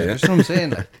his Yeah, fights. yeah. That's what I'm saying.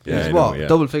 Like, Yeah, he's I what? know, yeah.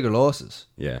 Double figure losses.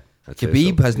 Yeah. I'd say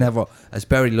Khabib so. has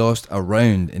barely lost a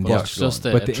round in the But it's octagon. just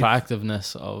the But the-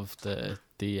 attractiveness of the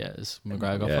Diaz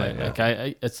McGregor Yeah, fight. yeah.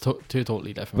 Like it's two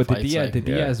totally different But the fights. Diaz, like. the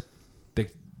Diaz,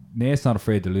 Nate's not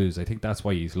afraid to lose. I think that's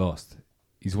why he's lost.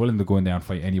 He's willing to go in there and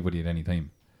fight anybody at any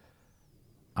time.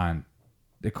 And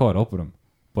they caught up with him.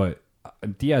 But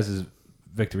Diaz's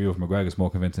victory over McGregor is more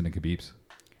convincing than Khabib's.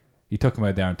 He took him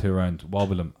out there in 2 rounds,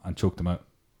 wobbled him, and choked him out.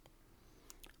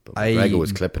 But McGregor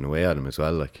was clipping away at him as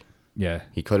well. Like, Yeah,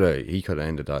 he could have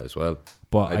ended that as well.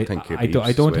 but I think don't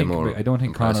Khabib's way think more I don't think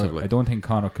impressive, Conor like. I don't think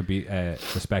Conor could be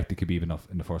respected Khabib enough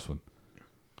in the first one.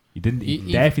 He didn't. He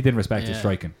He- definitely didn't respect his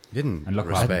yeah. king. He didn't And look,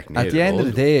 respect At Nate the end all, of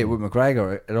the though. day, with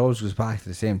McGregor, it always goes back to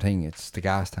the same thing. It's the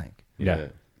gas tank. Yeah.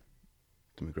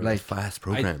 The McGregor Like, fast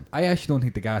program. I actually don't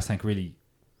think the gas tank really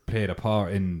played a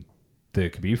part in the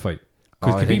Khabib fight. Oh,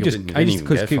 Because I think Khabib it just, didn't I just, even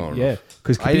because get far yeah, enough.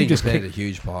 because I Khabib think just it played a kicked.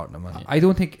 huge part in it, man. I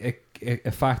don't think it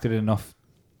factored enough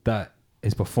that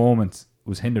his performance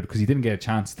was hindered because he didn't get a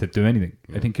chance to do anything.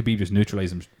 I think Khabib just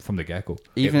neutralized him from the get go.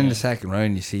 Even in the second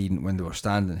round, you see when they were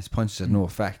standing, his punches had no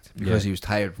effect because Yeah. he was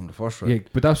tired from the first round. Yeah,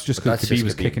 but that's just But because that's Khabib just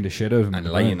was Khabib kicking the shit out of him and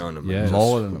in the laying round. on him. Yeah, and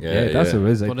Mauling just- him. yeah, that's what it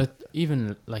is. But it,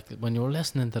 even like when you're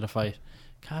listening to the fight,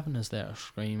 Cavan is there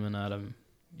screaming at him,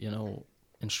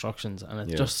 instructions, and it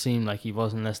Yeah. just seemed like he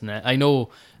wasn't listening. I know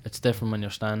it's different when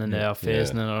you're standing there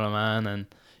facing another man, and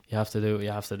you have to do what you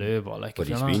have to do. But like, But if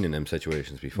you're he's not, been in them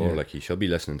situations before. Yeah. Like, he should be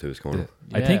listening to his corner.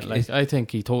 I think I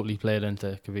think he totally played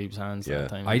into Khabib's hands Yeah. that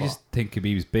time. I but just think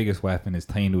Khabib's biggest weapon is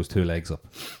tying those 2 legs up.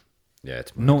 Yeah,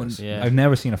 it's No, madness. Yeah. I've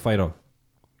never seen a fighter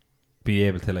be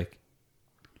able to like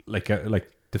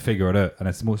to figure it out, and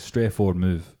it's the most straightforward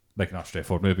move. Like, not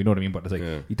straightforward move, you know what I mean? But it's like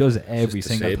Yeah. he does it It's every just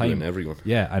single disabling time. everyone.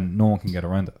 Yeah, and no one can get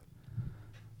around it.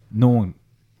 No one.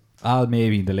 Al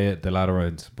maybe in the latter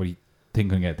rounds, but he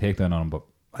think can get a takedown on him. But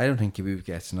I don't think Khabib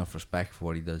gets enough respect for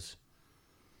what he does.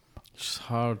 it's just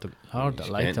hard to He's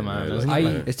like the getting man, there, isn't like,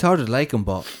 it? It's hard to like him,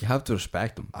 but you have to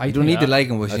respect him. I You don't think need to like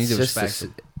him, but you need to That's respect just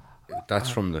him. That's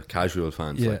from the casual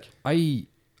fans. yeah, Like,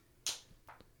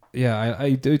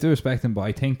 I do respect him, but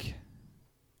I think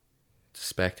it's a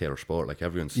spectator sport. Like,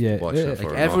 everyone's Yeah, watching yeah, it for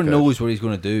Like a everyone knockout. knows what he's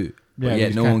going to do, but Yeah, yet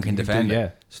you no can't- one can you do, defend yeah.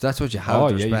 it. So that's what you have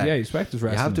to respect. respect his You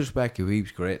wrestling. have to respect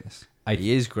Khabib's greatness. I-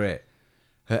 He is great.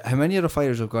 How many other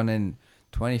fighters have gone in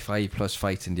 25 plus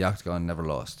fights in the octagon and never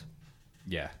lost?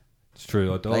 Yeah, it's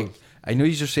true. Like, I know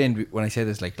you're saying when I said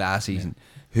this like last season,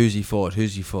 who's he fought?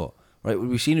 Right, well,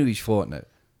 we've seen who he's fought now.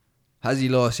 Has he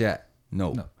lost yet?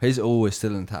 No. His O is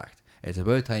still intact. It's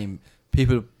about time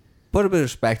people put a bit of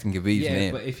respect in Khabib's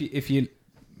name. but if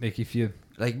you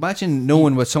Like, imagine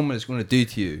knowing what someone is going to do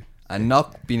to you and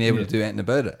not being able Yeah. to do anything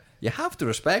about it. You have to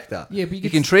respect that. Yeah, but you you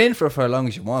can can train for as long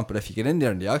as you want, but if you get in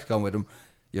there in the octagon with him,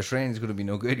 your training's going to be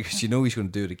no good because you know he's going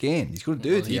to do it again. He's going to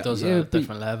do it to He you. does Yeah, it at but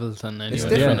different levels than anyone. It's Yeah.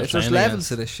 different. Yeah. It's just levels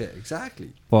to this shit.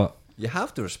 Exactly. but You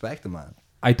have to respect the man.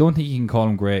 I don't think you can call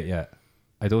him great yet.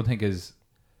 I don't think his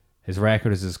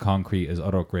record is as concrete as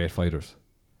other great fighters.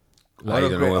 I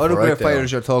don't know if Other we're great out there.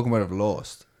 fighters you're talking about have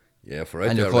lost. Yeah, for right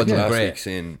And you're there, calling like them last great, week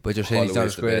saying, but you're saying he's not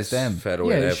Holloway's as the great as best them.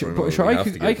 featherweight Yeah, ever, sure, and but we sure,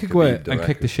 have to I give could go Khabib out the and kick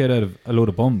record. the shit out of a load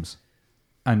of bums,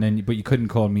 and then but you couldn't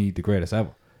call me the greatest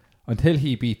ever until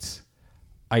he beats,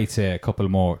 I'd say, a couple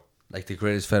more. Like the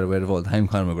greatest featherweight of all time,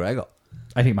 Conor McGregor.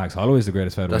 I think Max Holloway is the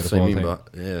greatest featherweight That's of what I all mean, time.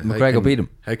 but yeah, McGregor beat him.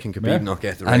 How can Khabib Yeah. not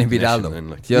get the And he beat recognition Aldo. then,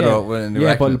 like, The other one in the yeah,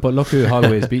 reckoning. but look who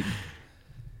Holloway's beaten.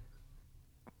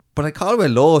 But like Holloway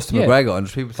lost to Yeah. McGregor, and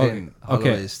there's people saying Holloway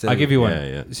Okay, is still. I'll give you one.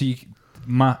 Yeah, yeah. So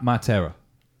Matt Serra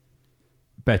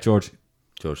bet George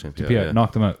George St. Pierre Pierre,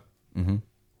 knocked him out. Mm-hmm.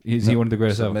 Is he one of the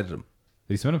greatest ever? Did Submitted him.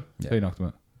 he submit him? Yeah. Yeah, he knocked him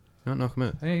out. Not knock him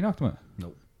out. Yeah, he knocked him out.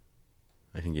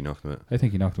 I think he knocked him out. I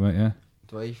think he knocked him out. Yeah.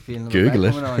 Do I feel Google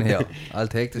it. coming on here? I'll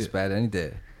take this bet any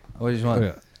day. What do you want?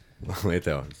 Oh, yeah. Wait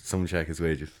there, someone check his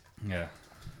wages. Yeah.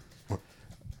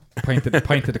 Pint at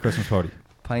the Christmas party.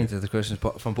 Pint at the Christmas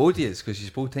from both of you, because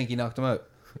you both think he knocked him out.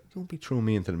 Don't be throwing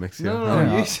me into the mix here. No,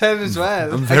 Yeah. you said it as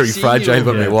well. I'm very fragile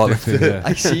with my wallet. Yeah.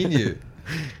 I seen you.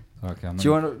 Okay, Do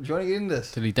you want to get in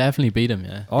this? Did he definitely beat him?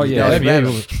 Yeah. Oh He yeah, does better.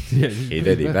 He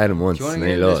did. He bet him once Do you want and to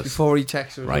he get in this lost. before he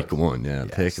checks the Right, results? come on. Yeah, I'll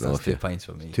take it that's off 2 you. pints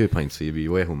for me. 2 pints, so you'll be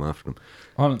way home after them.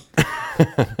 Hold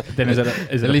on. Then is it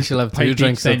At least you'll have 2 pint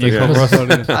drinks. each, At then the you cover us.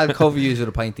 course. I'll cover you with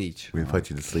a pint each. We'll put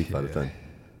you to sleep by the time.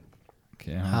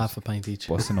 Okay, Half a pint each.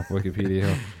 busting up Wikipedia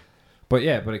here. But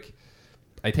yeah, but like,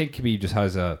 I think Khabib just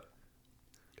has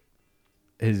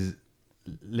his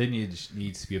lineage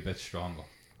needs to be a bit stronger.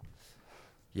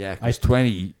 Yeah, because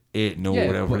 28 Yeah,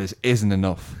 whatever but- it is isn't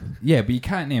enough. Yeah, but you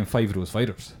can't name 5 of those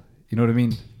fighters. You know what I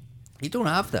mean? You don't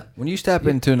have that. When you step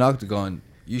into an octagon,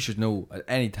 you should know at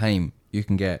any time you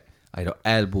can get either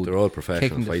elbowed, They're all professional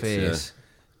kicked in the fights, face,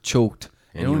 choked.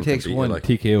 It Anyone only can takes beat you, one. like-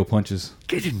 TKO punches.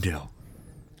 Get in there.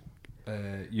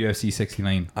 UFC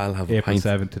 69. I'll have a April pint.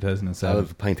 7, I'll 2007.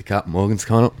 have a pint of Captain Morgan's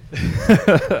Corner.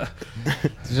 Did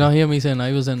you not hear me saying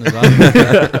I was in as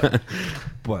well?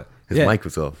 But His yeah. mic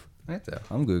was off. Right there.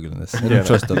 I'm googling this. I don't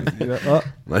trust them.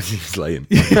 Imagine he's lying.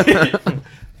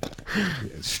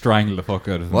 Strangle the fuck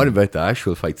out of him. What about the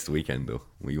actual fights the weekend, though?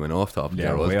 We went off top. Yeah,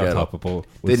 there was way on ghetto. top of Bo.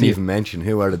 Didn't even mention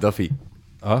who are the Duffy.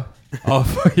 Huh?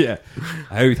 Oh, yeah.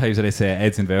 How many times did I say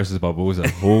Edson versus Barboza?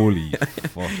 Holy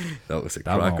fuck. That was a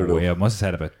That cracker, one though. way. I must have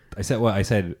said about. I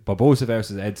said Barboza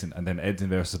versus Edson, and then Edson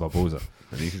versus Barboza.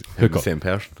 And he's the Hookup. same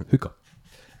person. Hooker.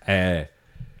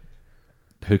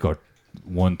 Hooker,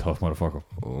 one tough motherfucker.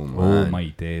 Oh, man. Oh my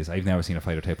days! I've never seen a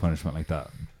fighter take punishment like that.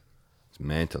 It's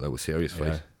mental. That was a serious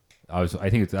Yeah. fight. I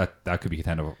think that could be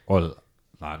contender. Well,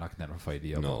 nah, not contender for fight.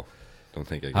 Yeah, No, don't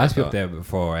think I it get has to be that. up there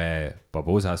for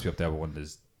Barboza. Has to be up there with one of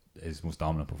his most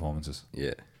dominant performances.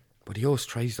 Yeah. But he always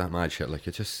tries that mad shit. Like,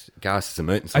 it just gasses him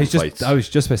out in I some was just fights. I was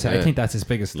just about to say. I Yeah. think that's his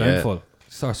biggest Yeah. downfall.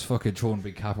 Starts fucking throwing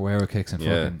big capoeira kicks and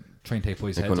Yeah. fucking trying to take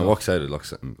boys' Like, heads when it off. walks out, it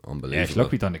looks Yeah, unbelievable.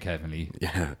 luckily done to Kevin Lee.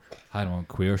 Yeah. Had him on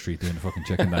Queer Street doing the fucking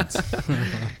chicken dance.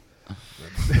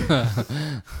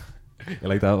 You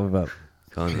like that one, Val?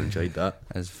 Connor enjoyed that.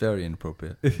 That's very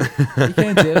inappropriate. You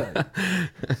can't say that.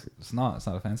 It's not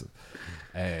offensive.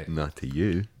 Not to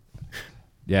you.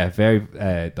 Yeah, very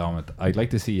dominant. I'd like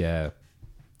to see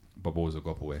Barboza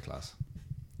go up a weight class.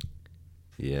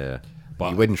 Yeah.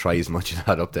 But- he wouldn't try as much of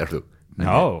that up there, though.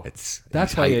 No. It's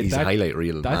That's he's, why he's a highlight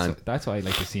reel man. That's why I'd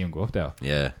like to see him go up there.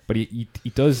 Yeah. But he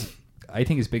does. I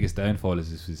think his biggest downfall is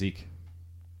his physique.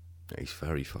 He's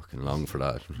very fucking long for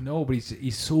that. No, but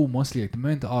he's so muscly. Like the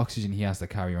amount of oxygen he has to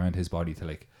carry around his body to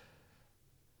like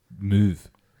move,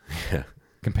 Yeah.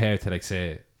 compared to like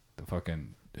say the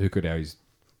fucking Hooker there. He's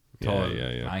tall,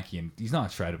 yeah. lanky, and he's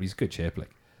not shredded. But he's good shape.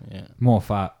 Like Yeah. more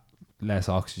fat, less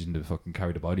oxygen to fucking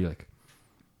carry the body. Like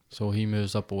So he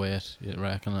moves up a weight. You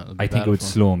reckon it'll be I think it better would for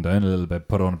him? slow him down a little bit,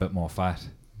 put on a bit more fat.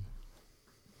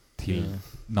 He'll Yeah.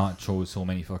 not throw so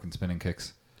many fucking spinning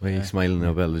kicks. Why are you smiling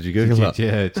now, Bill? Did you Google that?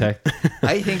 Yeah, check.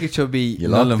 I think it should be You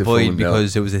null locked and the void phone down.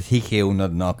 because it was a TKO, not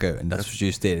a knockout, and that's what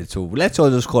you stated. So let's all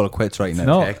just call it quits right now.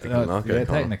 No, technical knockout, yeah,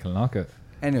 Connor. technical knockout.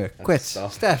 Anyway, quits.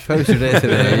 Steph, how's your day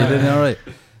today? You doing all right?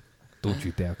 Don't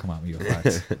you dare come at me with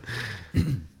facts.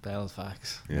 Bell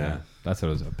facts. Yeah. That's what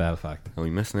it was, a bell fact. Are we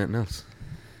missing anything else?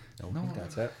 No,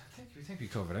 that's it. I think we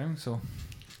covered everything. So,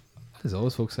 as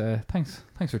always, folks, thanks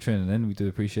for tuning in. We do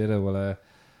appreciate it. We'll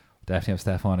definitely have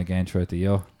Steph on again throughout the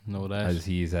year, No doubt. as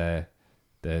he's the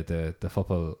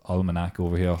football almanac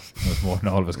over here. There's more than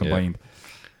all of us Yeah. combined.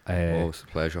 Always a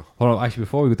pleasure. Hold on, actually,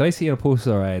 before we go, did I see a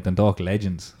poster Dundalk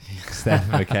Legends? Steph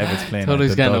McKevin's playing. Thought he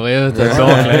was getting Dundalk- away with it.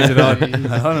 Dundalk Legend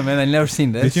on. Hold on, man. I've never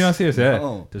seen this. Did you not see this? Yeah.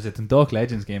 No. There's a Dundalk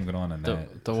Legends game going on, and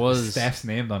There was Steph's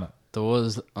named on it. There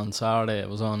was on Saturday. It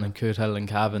was on in Coothill and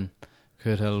Cavan.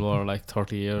 Coothill were like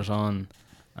 30 years on,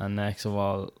 and next of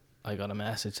all, I got a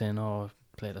message saying, "Oh,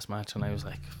 play this match," and I was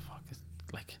like,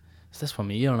 "Fuck, is this for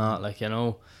me or not?" Like, you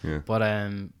know. Yeah. But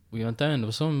we went down. There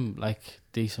was some like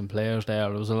decent players there.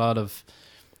 There was a lot of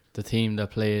the team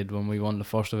that played when we won the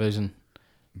first division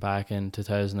back in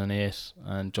 2008,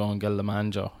 and John Gill, the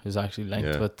manager, is actually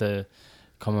linked Yeah. with the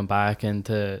coming back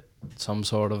into some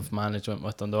sort of management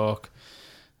with Dundalk.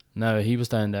 Now he was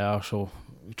down there, so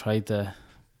we tried to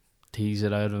tease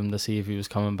it out of him to see if he was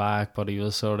coming back, but he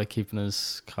was sort of keeping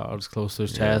his cards close to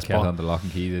his chest. Kept But on the lock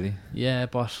and key, did he? yeah,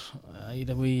 but he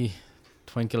had a wee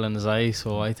twinkle in his eye,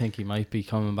 so I think he might be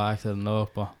coming back to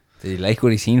Dundalk. But Did he like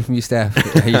what he's seen from you, Steph?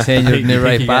 Are you saying you're Think near he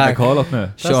right getting back? a call up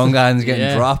now. Sean Gann's getting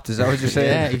Yeah. dropped. Is that what you're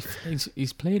saying? yeah,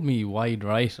 he's played me wide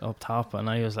right up top, and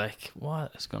I was like,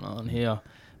 what is going on here?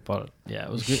 But yeah,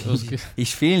 it was good. It was good.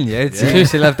 He's feeling you. It's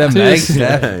he left them Two legs, assists.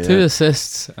 Steph. Yeah. Two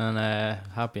assists, and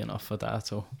happy enough with that.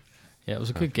 So yeah, it was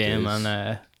a good game, days.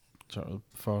 and sort of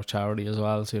for charity as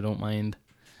well, so you don't mind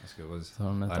That's good. Was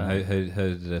throwing it and down. how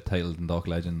did the title Dundalk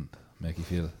Legend make you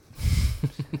feel?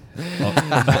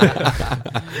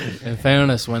 In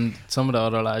fairness, when some of the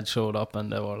other lads showed up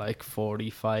and they were like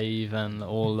 45 and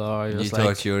older, I You was thought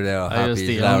like, you were there I was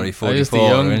happy the as Larry young, 44. I was the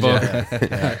young weren't buck. you?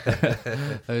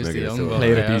 I was the Maybe young so. buck.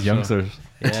 Played there, at these so- youngsters.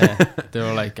 Yeah, they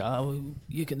were like, "Oh,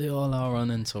 you can do all our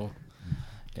running." So,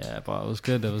 yeah, but it was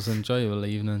good. It was an enjoyable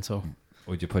evening. So,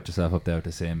 Would you put yourself up there with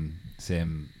the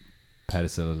same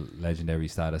pedestal legendary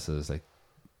status as like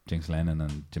Jinx Lennon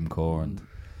and Jim Core and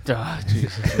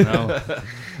Jesus, no,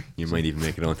 You might even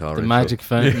make it onto our the intro. magic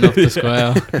fountain of the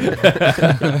square.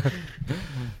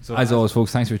 So as always,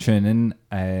 folks, thanks for tuning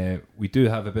in. We do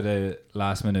have a bit of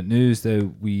last minute news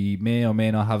that we may or may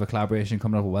not have a collaboration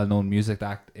coming up with a well-known music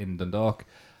act in Dundalk.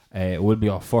 It will be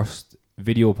our first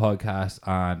video podcast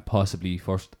and possibly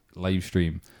first live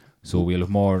stream. So we'll have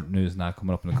more news on that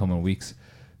coming up in the coming weeks.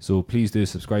 So please do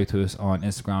subscribe to us on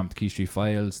Instagram, the Key Street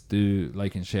Files. Do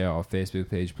like and share our Facebook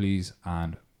page, please,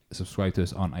 and subscribe to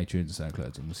us on iTunes and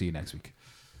SoundCloud. And we'll see you next week.